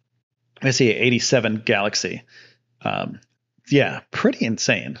SEA 87 galaxy. Pretty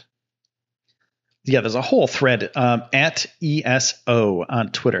insane. Yeah, there's a whole thread at ESO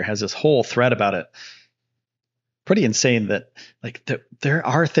on Twitter has this whole thread about it. Pretty insane that like there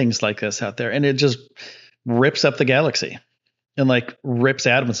are things like this out there, and it just rips up the galaxy and like rips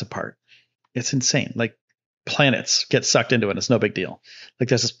atoms apart. It's insane. Like planets get sucked into it. It's no big deal. Like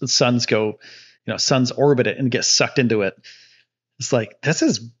suns orbit it and get sucked into it. It's like, this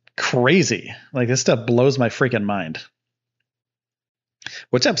is crazy. Like this stuff blows my freaking mind.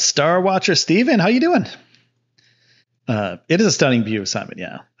 What's up, Star Watcher Steven? How you doing? It is a stunning view, Simon.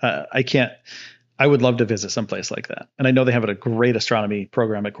 Yeah. I would love to visit someplace like that. And I know they have a great astronomy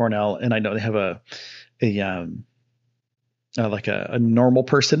program at Cornell. And I know they have a normal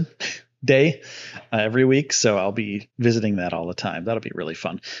person day every week. So I'll be visiting that all the time. That'll be really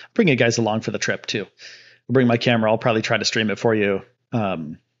fun. Bring you guys along for the trip too. I'll bring my camera. I'll probably try to stream it for you.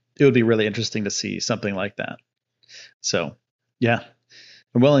 It would be really interesting to see something like that. So yeah.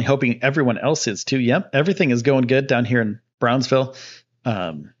 I'm really hoping everyone else is too. Yep. Everything is going good down here in Brownsville.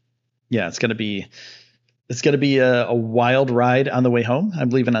 It's going to be a wild ride on the way home. I'm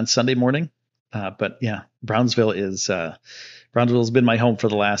leaving on Sunday morning. But yeah, Brownsville has been my home for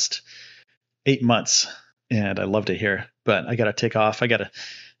the last 8 months, and I love it here, but I got to take off. I got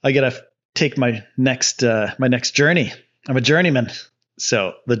to take my next journey. I'm a journeyman.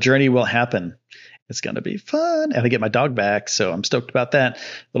 So the journey will happen. It's going to be fun. And I get my dog back. So I'm stoked about that.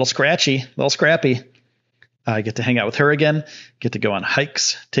 Little scratchy, little scrappy. I get to hang out with her again, get to go on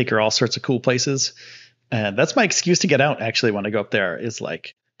hikes, take her all sorts of cool places. And that's my excuse to get out. Actually, when I go up there is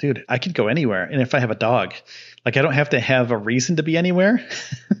like, dude, I could go anywhere. And if I have a dog, like I don't have to have a reason to be anywhere.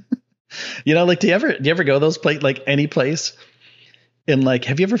 Like, do you ever go those like any place? And like,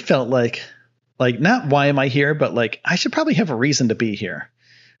 have you ever felt like not why am I here, but like, I should probably have a reason to be here.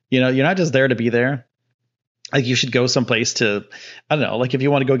 You're not just there to be there. Like you should go someplace to, I don't know, like if you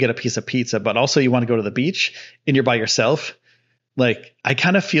want to go get a piece of pizza, but also you want to go to the beach and you're by yourself. Like, I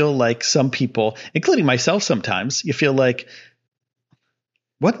kind of feel like some people, including myself sometimes, you feel like,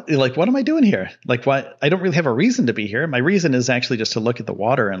 what am I doing here? Like, why? I don't really have a reason to be here. My reason is actually just to look at the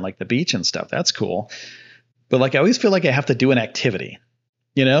water and like the beach and stuff. That's cool. But like, I always feel like I have to do an activity,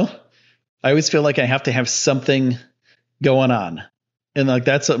 I always feel like I have to have something going on. And like,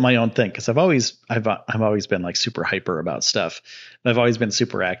 that's my own thing. Cause I've always been like super hyper about stuff. And I've always been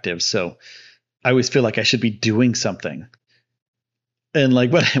super active. So I always feel like I should be doing something. And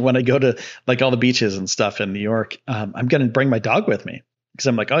like when I go to like all the beaches and stuff in New York, I'm going to bring my dog with me. Because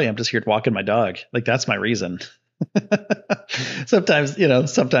I'm like, oh yeah, I'm just here walking my dog. Like that's my reason. Sometimes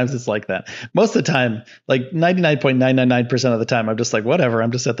it's like that. Most of the time, like 99.999% of the time, I'm just like, whatever.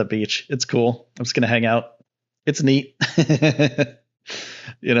 I'm just at the beach. It's cool. I'm just going to hang out. It's neat.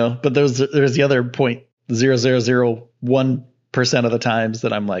 But there's the other 0.0001% of the times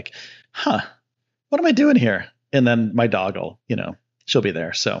that I'm like, what am I doing here? And then my dog will, she'll be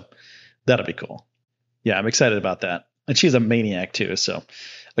there. So that'll be cool. Yeah, I'm excited about that. And she's a maniac too. So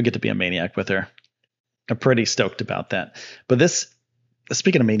I'll get to be a maniac with her. I'm pretty stoked about that. But this,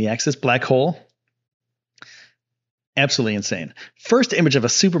 speaking of maniacs, this black hole, absolutely insane. First image of a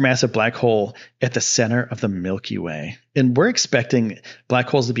supermassive black hole at the center of the Milky Way. And we're expecting black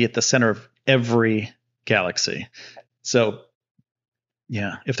holes to be at the center of every galaxy. So,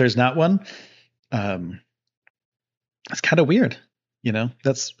 yeah, if there's not one, it's kind of weird.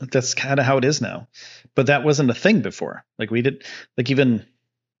 That's kind of how it is now. But that wasn't a thing before. Like even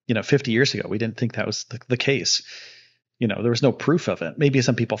 50 years ago, we didn't think that was the case. There was no proof of it. Maybe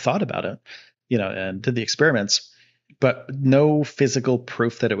some people thought about it, and did the experiments, but no physical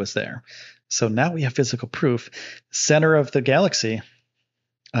proof that it was there. So now we have physical proof. Center of the galaxy,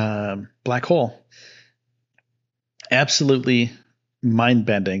 black hole. Absolutely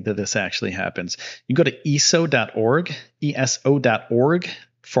mind-bending that this actually happens. You can go to eso.org,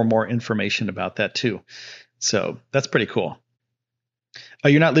 for more information about that too. So that's pretty cool. Oh,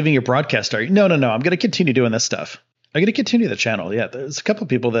 you're not leaving your broadcast, are you? No. I'm going to continue doing this stuff. I'm going to continue the channel. Yeah, there's a couple of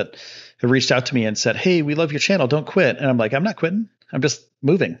people that have reached out to me and said, "Hey, we love your channel. Don't quit." And I'm like, I'm not quitting. I'm just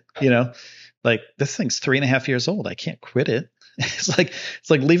moving. Like this thing's 3.5 years old. I can't quit it. It's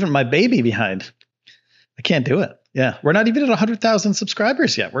like leaving my baby behind. I can't do it. Yeah, we're not even at 100,000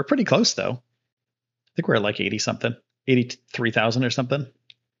 subscribers yet. We're pretty close though. I think we're at like 80 something, 83,000 or something,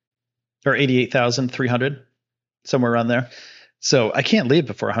 or 88,300, somewhere around there. So I can't leave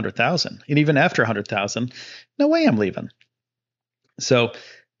before 100,000. And even after 100,000, no way I'm leaving. So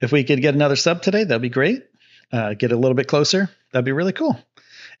if we could get another sub today, that'd be great. Get a little bit closer. That'd be really cool.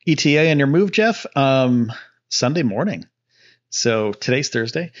 ETA and your move, Jeff, Sunday morning. So today's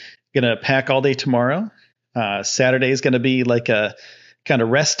Thursday. Going to pack all day tomorrow. Saturday is going to be like a kind of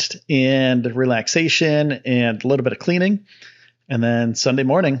rest and relaxation and a little bit of cleaning. And then Sunday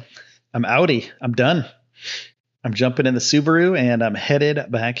morning, I'm outie. I'm done. I'm jumping in the Subaru and I'm headed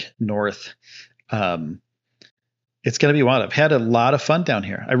back north. It's going to be wild. I've had a lot of fun down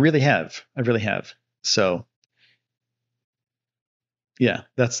here. I really have. So yeah,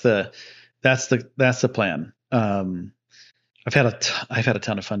 that's the plan. I've had a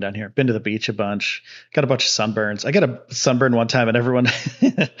ton of fun down here. Been to the beach a bunch. Got a bunch of sunburns. I got a sunburn one time, and everyone.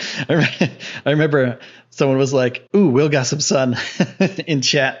 I remember someone was like, "Ooh, Will got some sun," in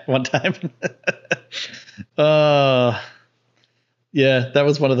chat one time. Yeah, that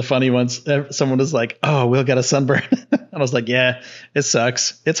was one of the funny ones. Someone was like, "Oh, Will got a sunburn," and I was like, "Yeah, it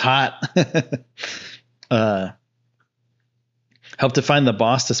sucks. It's hot." Help to find the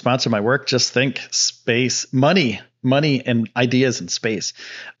boss to sponsor my work. Just think space, money, and ideas and space.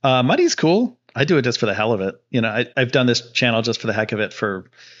 Money's cool. I do it just for the hell of it. I've done this channel just for the heck of it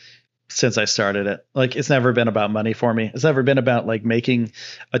since I started it. Like, it's never been about money for me. It's never been about like making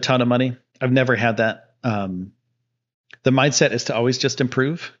a ton of money. I've never had that. The mindset is to always just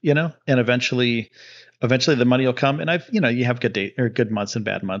improve, and eventually the money will come. And you have good day or good months and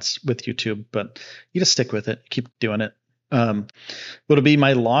bad months with YouTube, but you just stick with it, keep doing it. Would it be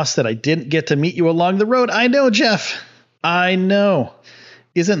my loss that I didn't get to meet you along the road? I know, Jeff. I know.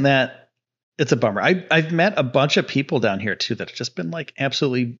 Isn't that? It's a bummer. I've met a bunch of people down here too that have just been like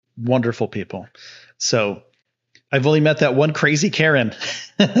absolutely wonderful people. So I've only met that one crazy Karen.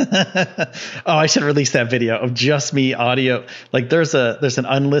 Oh, I should release that video of just me audio. Like there's an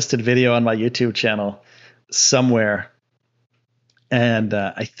unlisted video on my YouTube channel somewhere. And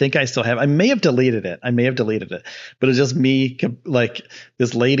I think I still have. I may have deleted it. But it's just me, like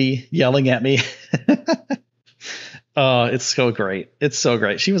this lady yelling at me. Oh, it's so great. It's so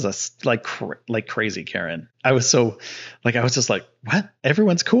great. She was like crazy Karen. I was just like, what?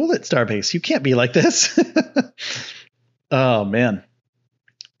 Everyone's cool at Starbase. You can't be like this. Oh man,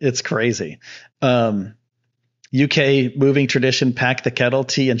 it's crazy. UK moving tradition, pack the kettle,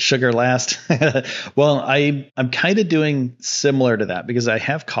 tea and sugar last. Well, I'm kind of doing similar to that because I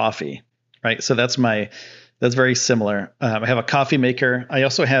have coffee, right? So that's very similar. I have a coffee maker. I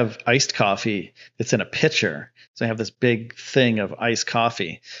also have iced coffee that's in a pitcher. So I have this big thing of iced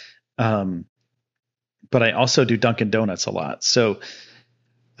coffee. But I also do Dunkin' Donuts a lot. So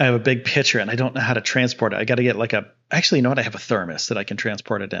I have a big pitcher and I don't know how to transport it. I got to get actually, you know what? I have a thermos that I can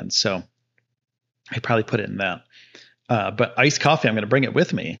transport it in. So I probably put it in that. But iced coffee, I'm going to bring it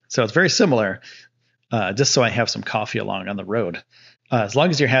with me. So it's very similar, just so I have some coffee along on the road. As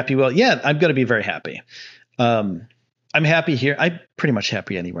long as you're happy, well, yeah, I'm going to be very happy. I'm happy here. I'm pretty much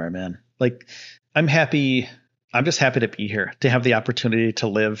happy anywhere, man. Like, I'm happy. I'm just happy to be here, to have the opportunity to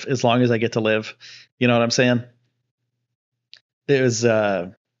live as long as I get to live. You know what I'm saying? It was,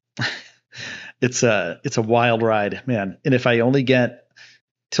 it's a wild ride, man. And if I only get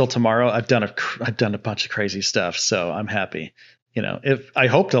till tomorrow, I've done a bunch of crazy stuff. So I'm happy. If I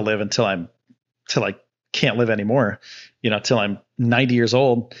hope to live until I'm to like can't live anymore, till I'm 90 years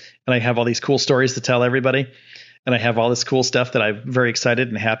old, and I have all these cool stories to tell everybody, and I have all this cool stuff that I'm very excited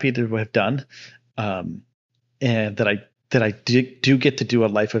and happy to have done, and that I do get to do a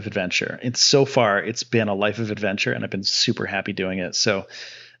life of adventure. And so far, it's been a life of adventure, and I've been super happy doing it. So,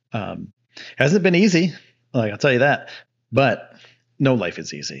 hasn't been easy, like I'll tell you that, but no life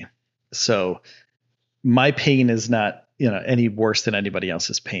is easy. So my pain is not, any worse than anybody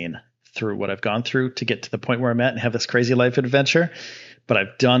else's pain through what I've gone through to get to the point where I'm at and have this crazy life adventure. But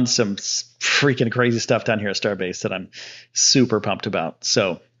I've done some freaking crazy stuff down here at Starbase that I'm super pumped about.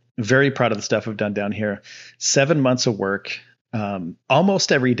 So very proud of the stuff I've done down here. 7 months of work,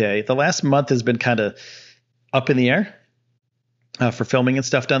 almost every day. The last month has been kind of up in the air for filming and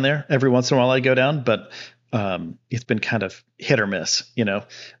stuff down there. Every once in a while I go down, but it's been kind of hit or miss,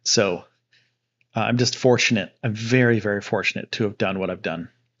 So I'm just fortunate. I'm very, very fortunate to have done what I've done.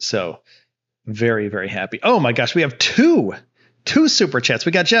 So very, very happy. Oh my gosh, we have two super chats.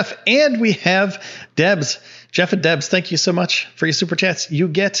 We got Jeff and we have Debs. Jeff and Debs, thank you so much for your super chats. You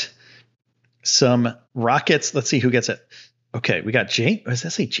get some rockets. Let's see who gets it. Okay, we got James. Does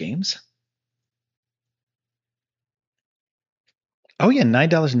that say James? Oh yeah,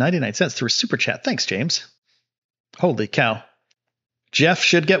 $9.99 through a super chat. Thanks, James. Holy cow. Jeff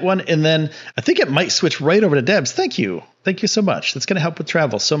should get one, and then I think it might switch right over to Debs. Thank you. Thank you so much. That's going to help with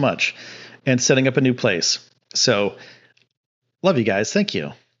travel so much and setting up a new place. So love you guys. Thank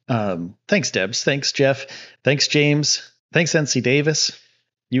you. Thanks, Debs. Thanks, Jeff. Thanks, James. Thanks, NC Davis.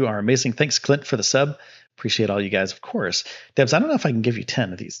 You are amazing. Thanks, Clint, for the sub. Appreciate all you guys, of course. Debs, I don't know if I can give you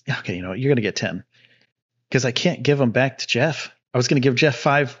 10 of these. Okay, you know what? You're going to get 10 because I can't give them back to Jeff. I was going to give Jeff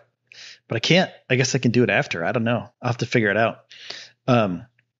 5, but I can't. I guess I can do it after. I don't know. I'll have to figure it out.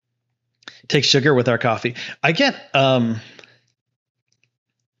 Take sugar with our coffee. I get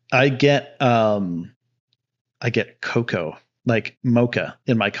cocoa, like mocha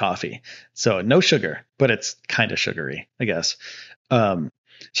in my coffee. So no sugar, but it's kind of sugary, I guess.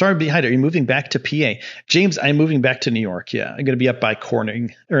 Sorry, behind. Are you moving back to PA? James, I'm moving back to New York. Yeah. I'm going to be up by Cornell,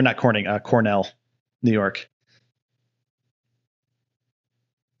 New York.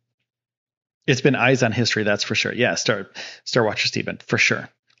 It's been eyes on history, that's for sure. Yeah, Star Watcher Steven, for sure.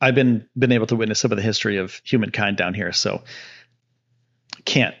 I've been able to witness some of the history of humankind down here, so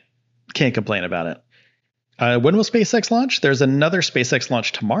can't complain about it. When will SpaceX launch? There's another SpaceX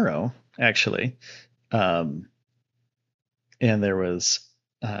launch tomorrow, actually, and there's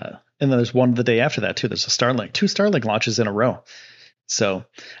one the day after that too. There's a Starlink, 2 Starlink launches in a row. So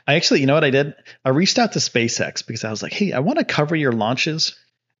I actually, you know what I did? I reached out to SpaceX because I was like, hey, I want to cover your launches.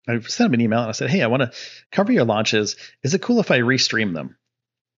 I sent them an email and I said, hey, I want to cover your launches. Is it cool if I restream them?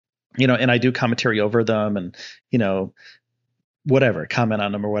 And I do commentary over them and, whatever, comment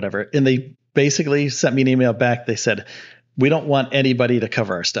on them or whatever. And they basically sent me an email back. They said, we don't want anybody to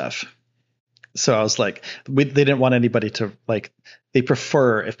cover our stuff. So I was like, they didn't want anybody to, like, they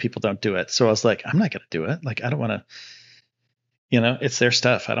prefer if people don't do it. So I was like, I'm not going to do it. Like, I don't want to, it's their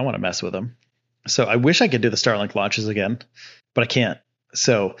stuff. I don't want to mess with them. So I wish I could do the Starlink launches again, but I can't.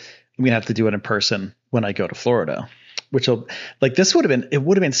 So I'm going to have to do it in person when I go to Florida, which will, like, it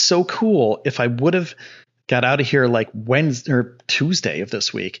would have been so cool if I would have got out of here like Wednesday or Tuesday of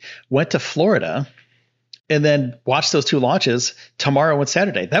this week, went to Florida and then watched those 2 launches tomorrow and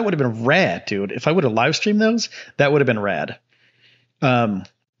Saturday. That would have been rad, dude. If I would have live streamed those, that would have been rad. I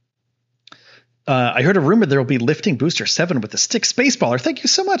heard a rumor there will be lifting booster 7 with the stick spaceballer. Thank you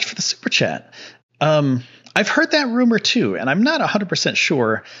so much for the super chat. I've heard that rumor too, and I'm not 100%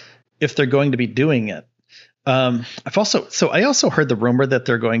 sure if they're going to be doing it. I also heard the rumor that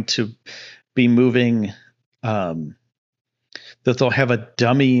they're going to be moving, that they'll have a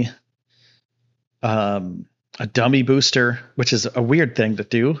dummy booster, which is a weird thing to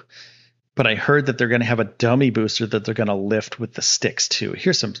do. But I heard that they're going to have a dummy booster that they're going to lift with the sticks too.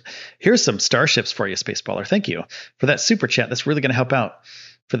 Here's some starships for you, Spaceballer. Thank you for that super chat. That's really going to help out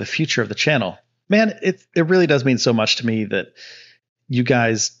for the future of the channel. Man, it really does mean so much to me that you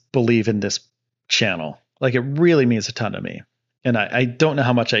guys believe in this channel. Like, it really means a ton to me. And I don't know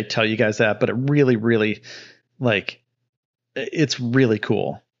how much I tell you guys that, but it really, really, like, it's really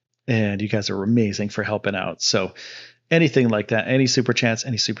cool. And you guys are amazing for helping out. So anything like that, any super chats,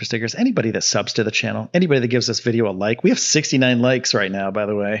 any super stickers, anybody that subs to the channel, anybody that gives this video a like. We have 69 likes right now, by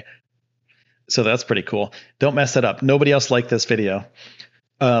the way. So that's pretty cool. Don't mess that up. Nobody else liked this video.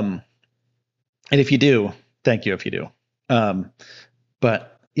 And if you do, thank you if you do.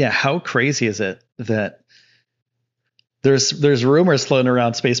 But yeah, how crazy is it that there's rumors floating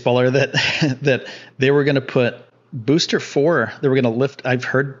around, Spaceballer, that they were going to put booster 4, they were going to lift. I've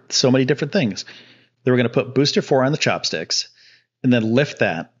heard so many different things. They were going to put booster 4 on the chopsticks and then lift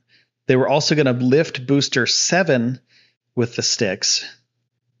that. They were also going to lift booster 7 with the sticks.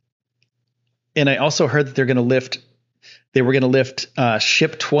 And I also heard that they were going to lift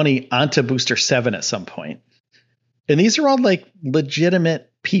ship 20 onto booster 7 at some point. And these are all like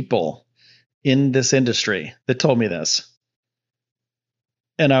legitimate people in this industry that told me this.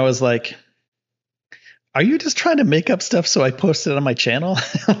 And I was like, are you just trying to make up stuff so I post it on my channel?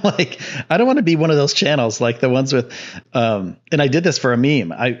 Like, I don't want to be one of those channels like the ones with, and I did this for a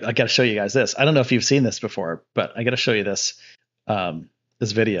meme. I got to show you guys this. I don't know if you've seen this before, but I got to show you this,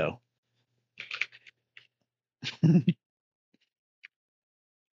 this video.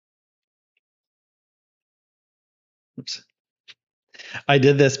 Oops. I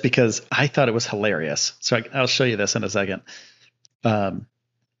did this because I thought it was hilarious. So I'll show you this in a second.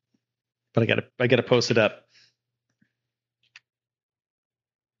 But I gotta post it up.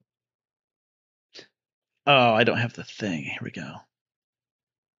 Oh, I don't have the thing. Here we go.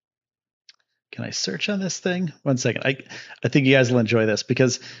 Can I search on this thing? One second. I think you guys will enjoy this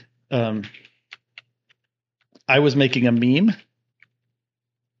because I was making a meme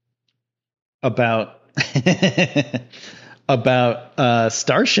about about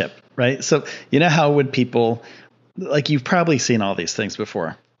Starship, right? So you know how would people, like, you've probably seen all these things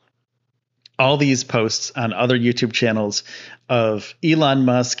before. All these posts on other YouTube channels of Elon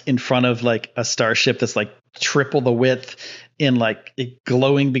Musk in front of like a starship that's like triple the width and like it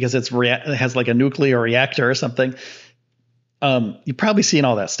glowing because it has like a nuclear reactor or something. You've probably seen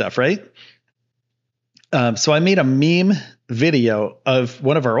all that stuff, right? So I made a meme video of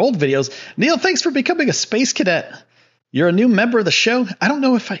one of our old videos. Neil, thanks for becoming a space cadet. You're a new member of the show. I don't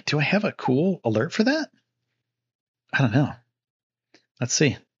know if do I have a cool alert for that? I don't know. Let's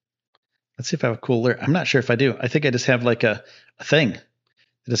see. Let's see if I have a cool alert. I'm not sure if I do. I think I just have like a thing. It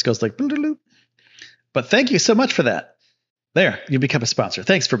just goes like, but thank you so much for that. There, you become a sponsor.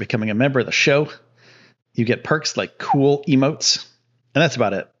 Thanks for becoming a member of the show. You get perks like cool emotes, and that's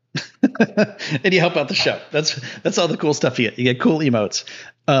about it. And you help out the show. That's all the cool stuff you get. You get cool emotes.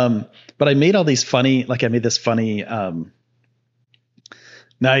 But I made all these funny, like I made this funny,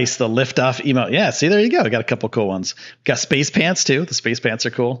 nice, the liftoff emote. Yeah, see, there you go. I got a couple cool ones. Got space pants too. The space pants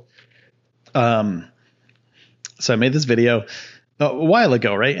are cool. So I made this video a while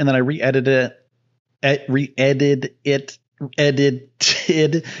ago, right? And then I edited it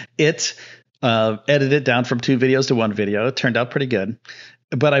down from 2 videos to 1 video. It turned out pretty good,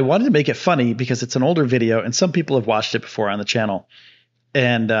 but I wanted to make it funny because it's an older video and some people have watched it before on the channel.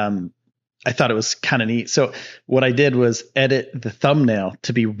 And, I thought it was kind of neat. So what I did was edit the thumbnail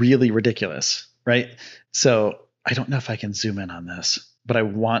to be really ridiculous, right? So I don't know if I can zoom in on this, but I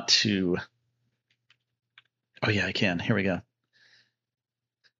want to. Oh yeah, I can. Here we go.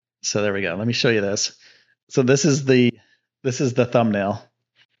 So there we go. Let me show you this. So this is the thumbnail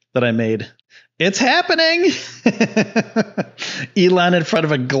that I made. It's happening. Elon in front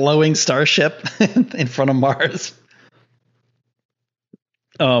of a glowing starship in front of Mars.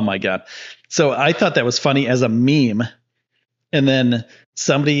 Oh my God. So I thought that was funny as a meme. And then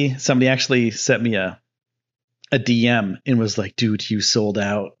somebody actually sent me a DM and was like, dude, you sold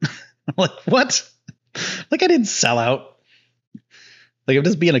out. I'm like, what? Like, I didn't sell out. Like, I'm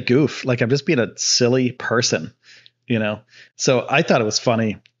just being a goof. Like, I'm just being a silly person, you know? So I thought it was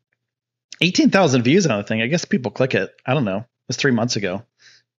funny. 18,000 views on the thing. I guess people click it. I don't know. It was 3 months ago.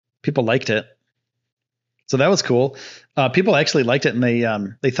 People liked it. So that was cool. People actually liked it and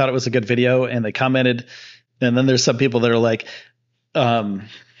they thought it was a good video and they commented. And then there's some people that are like,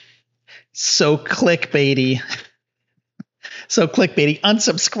 so clickbaity,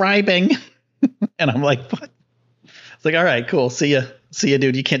 unsubscribing. And I'm like, what? It's like, all right, cool. See ya,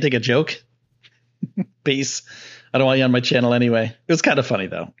 dude. You can't take a joke. Peace. I don't want you on my channel anyway. It was kind of funny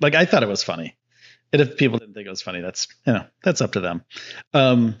though. Like, I thought it was funny. And if people didn't think it was funny, that's up to them.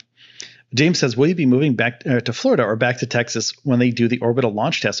 James says, will you be moving back to Florida or back to Texas when they do the orbital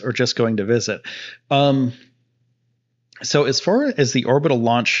launch test, or just going to visit? So as far as the orbital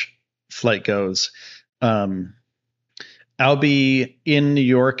launch flight goes, I'll be in New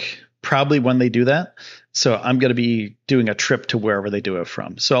York probably when they do that. So I'm going to be doing a trip to wherever they do it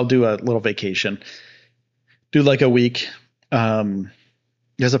from. So I'll do a little vacation, do like a week.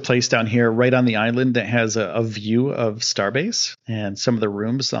 There's a place down here right on the island that has a view of Starbase and some of the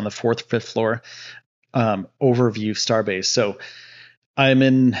rooms on the 4th, 5th floor, overview Starbase. So I'm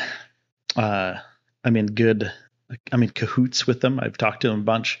in cahoots with them. I've talked to them a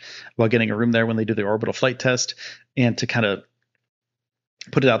bunch about getting a room there when they do the orbital flight test, and to kind of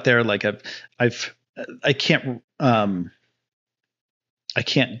put it out there. Like I can't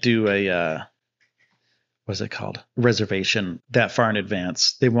do what's it called? Reservation that far in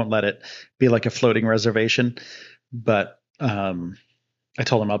advance. They won't let it be like a floating reservation. But I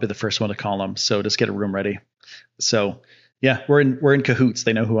told them I'll be the first one to call them. So just get a room ready. So yeah, we're in cahoots.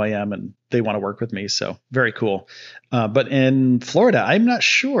 They know who I am and they want to work with me. So very cool. But in Florida, I'm not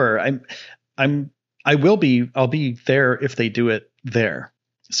sure. I'll be there if they do it there.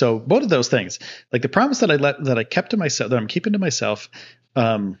 So both of those things, like the promise that I kept to myself, that I'm keeping to myself,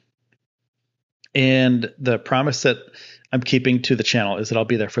 and the promise that I'm keeping to the channel is that I'll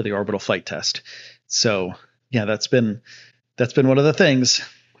be there for the orbital flight test. So yeah, that's been one of the things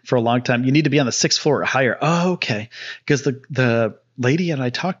for a long time. You need to be on the 6th floor or higher. Oh, okay. Because the lady that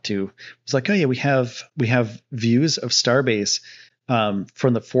I talked to was like, oh yeah, we have views of Starbase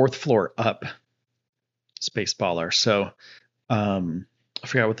from the 4th floor up. Spaceballer. So I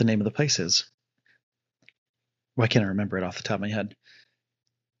forgot what the name of the place is. Why can't I remember it off the top of my head?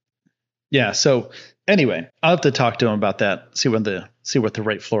 Yeah. So anyway, I'll have to talk to him about that. See what the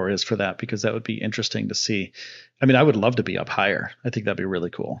right floor is for that, because that would be interesting to see. I mean, I would love to be up higher. I think that'd be really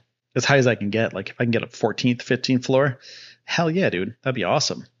cool. As high as I can get. Like if I can get a 14th, 15th floor, hell yeah, dude, that'd be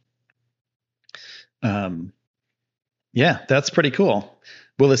awesome. Yeah, that's pretty cool.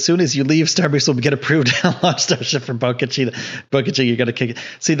 Well, as soon as you leave, Starbase will get approved to launch Starship from Boca Chica. You're gonna kick it.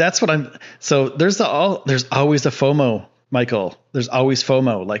 See, that's what I'm. So there's always the FOMO, Michael. There's always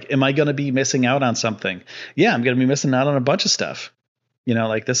FOMO. Like, am I gonna be missing out on something? Yeah, I'm gonna be missing out on a bunch of stuff.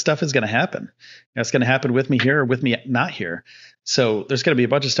 Like this stuff is gonna happen. It's gonna happen with me here or with me not here. So there's gonna be a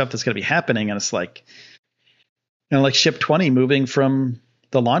bunch of stuff that's gonna be happening, and it's like, like Ship 20 moving from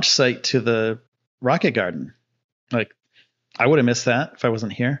the launch site to the rocket garden. Like, I would have missed that if I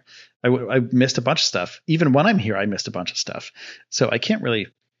wasn't here. I missed a bunch of stuff. Even when I'm here, I missed a bunch of stuff. So I can't really,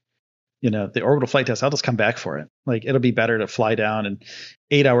 the orbital flight test, I'll just come back for it. Like, it'll be better to fly down an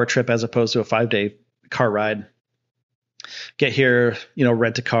 8-hour trip as opposed to a 5-day car ride. Get here,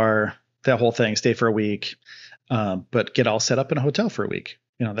 rent a car, that whole thing, stay for a week, but get all set up in a hotel for a week.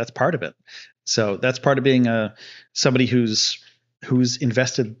 That's part of it. So that's part of being somebody who's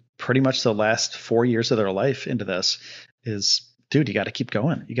invested pretty much the last 4 years of their life into this. Is, dude, you got to keep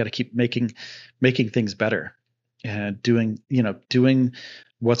going. You got to keep making things better and doing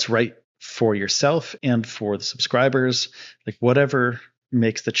what's right for yourself and for the subscribers. Like, whatever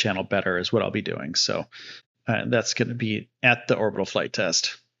makes the channel better is what I'll be doing. So that's going to be at the orbital flight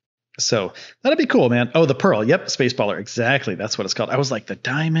test. So that'd be cool, man. Oh, the Pearl. Yep. Spaceballer. Exactly. That's what it's called. I was like, the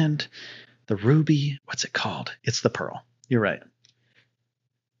diamond, the ruby. What's it called? It's the Pearl. You're right.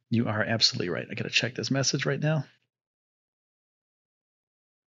 You are absolutely right. I got to check this message right now.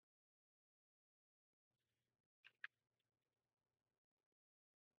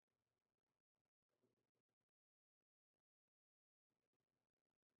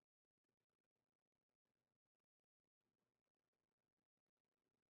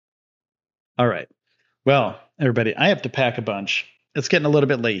 All right. Well, everybody, I have to pack a bunch. It's getting a little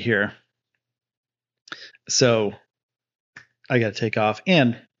bit late here. So I got to take off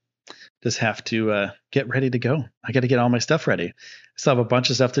and just have to get ready to go. I got to get all my stuff ready. I still have a bunch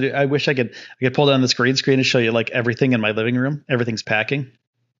of stuff to do. I wish I could pull down this green screen and show you like everything in my living room. Everything's packing,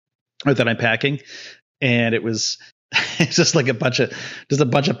 or that I'm packing. And it's just like a bunch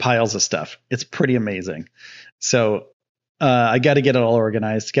of piles of stuff. It's pretty amazing. So I got to get it all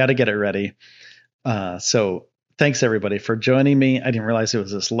organized, got to get it ready. So thanks everybody for joining me. I didn't realize it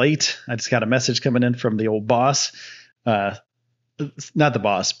was this late. I just got a message coming in from the old boss. Not the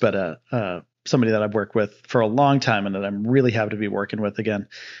boss, but somebody that I've worked with for a long time and that I'm really happy to be working with again.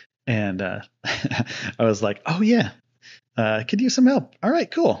 And I was like, oh yeah, could use some help. All right,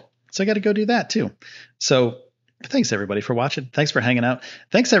 cool. So I got to go do that too. So thanks everybody for watching. Thanks for hanging out.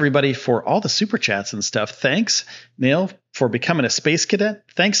 Thanks everybody for all the super chats and stuff. Thanks Neil for becoming a space cadet.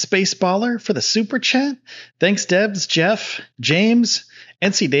 Thanks Spaceballer for the super chat. Thanks Debs, Jeff, James,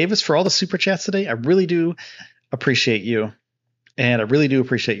 NC Davis for all the super chats today. I really do appreciate you. And I really do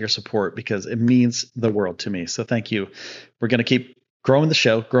appreciate your support because it means the world to me. So thank you. We're going to keep growing the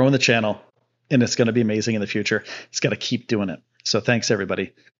show, growing the channel, and it's going to be amazing in the future. It's got to keep doing it. So thanks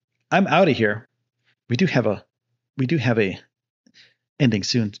everybody. I'm out of here. We do have a ending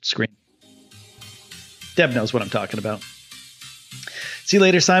soon screen. Deb knows what I'm talking about. See you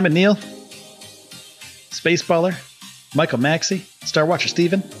later, Simon Neil, Spaceballer, Michael Maxey, Star Watcher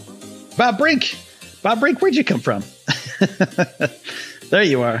Steven, Bob Brink. Bob Brink, where'd you come from? There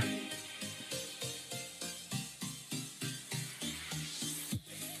you are.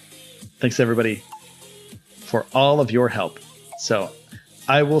 Thanks everybody for all of your help. So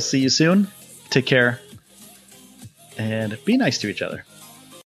I will see you soon. Take care and be nice to each other.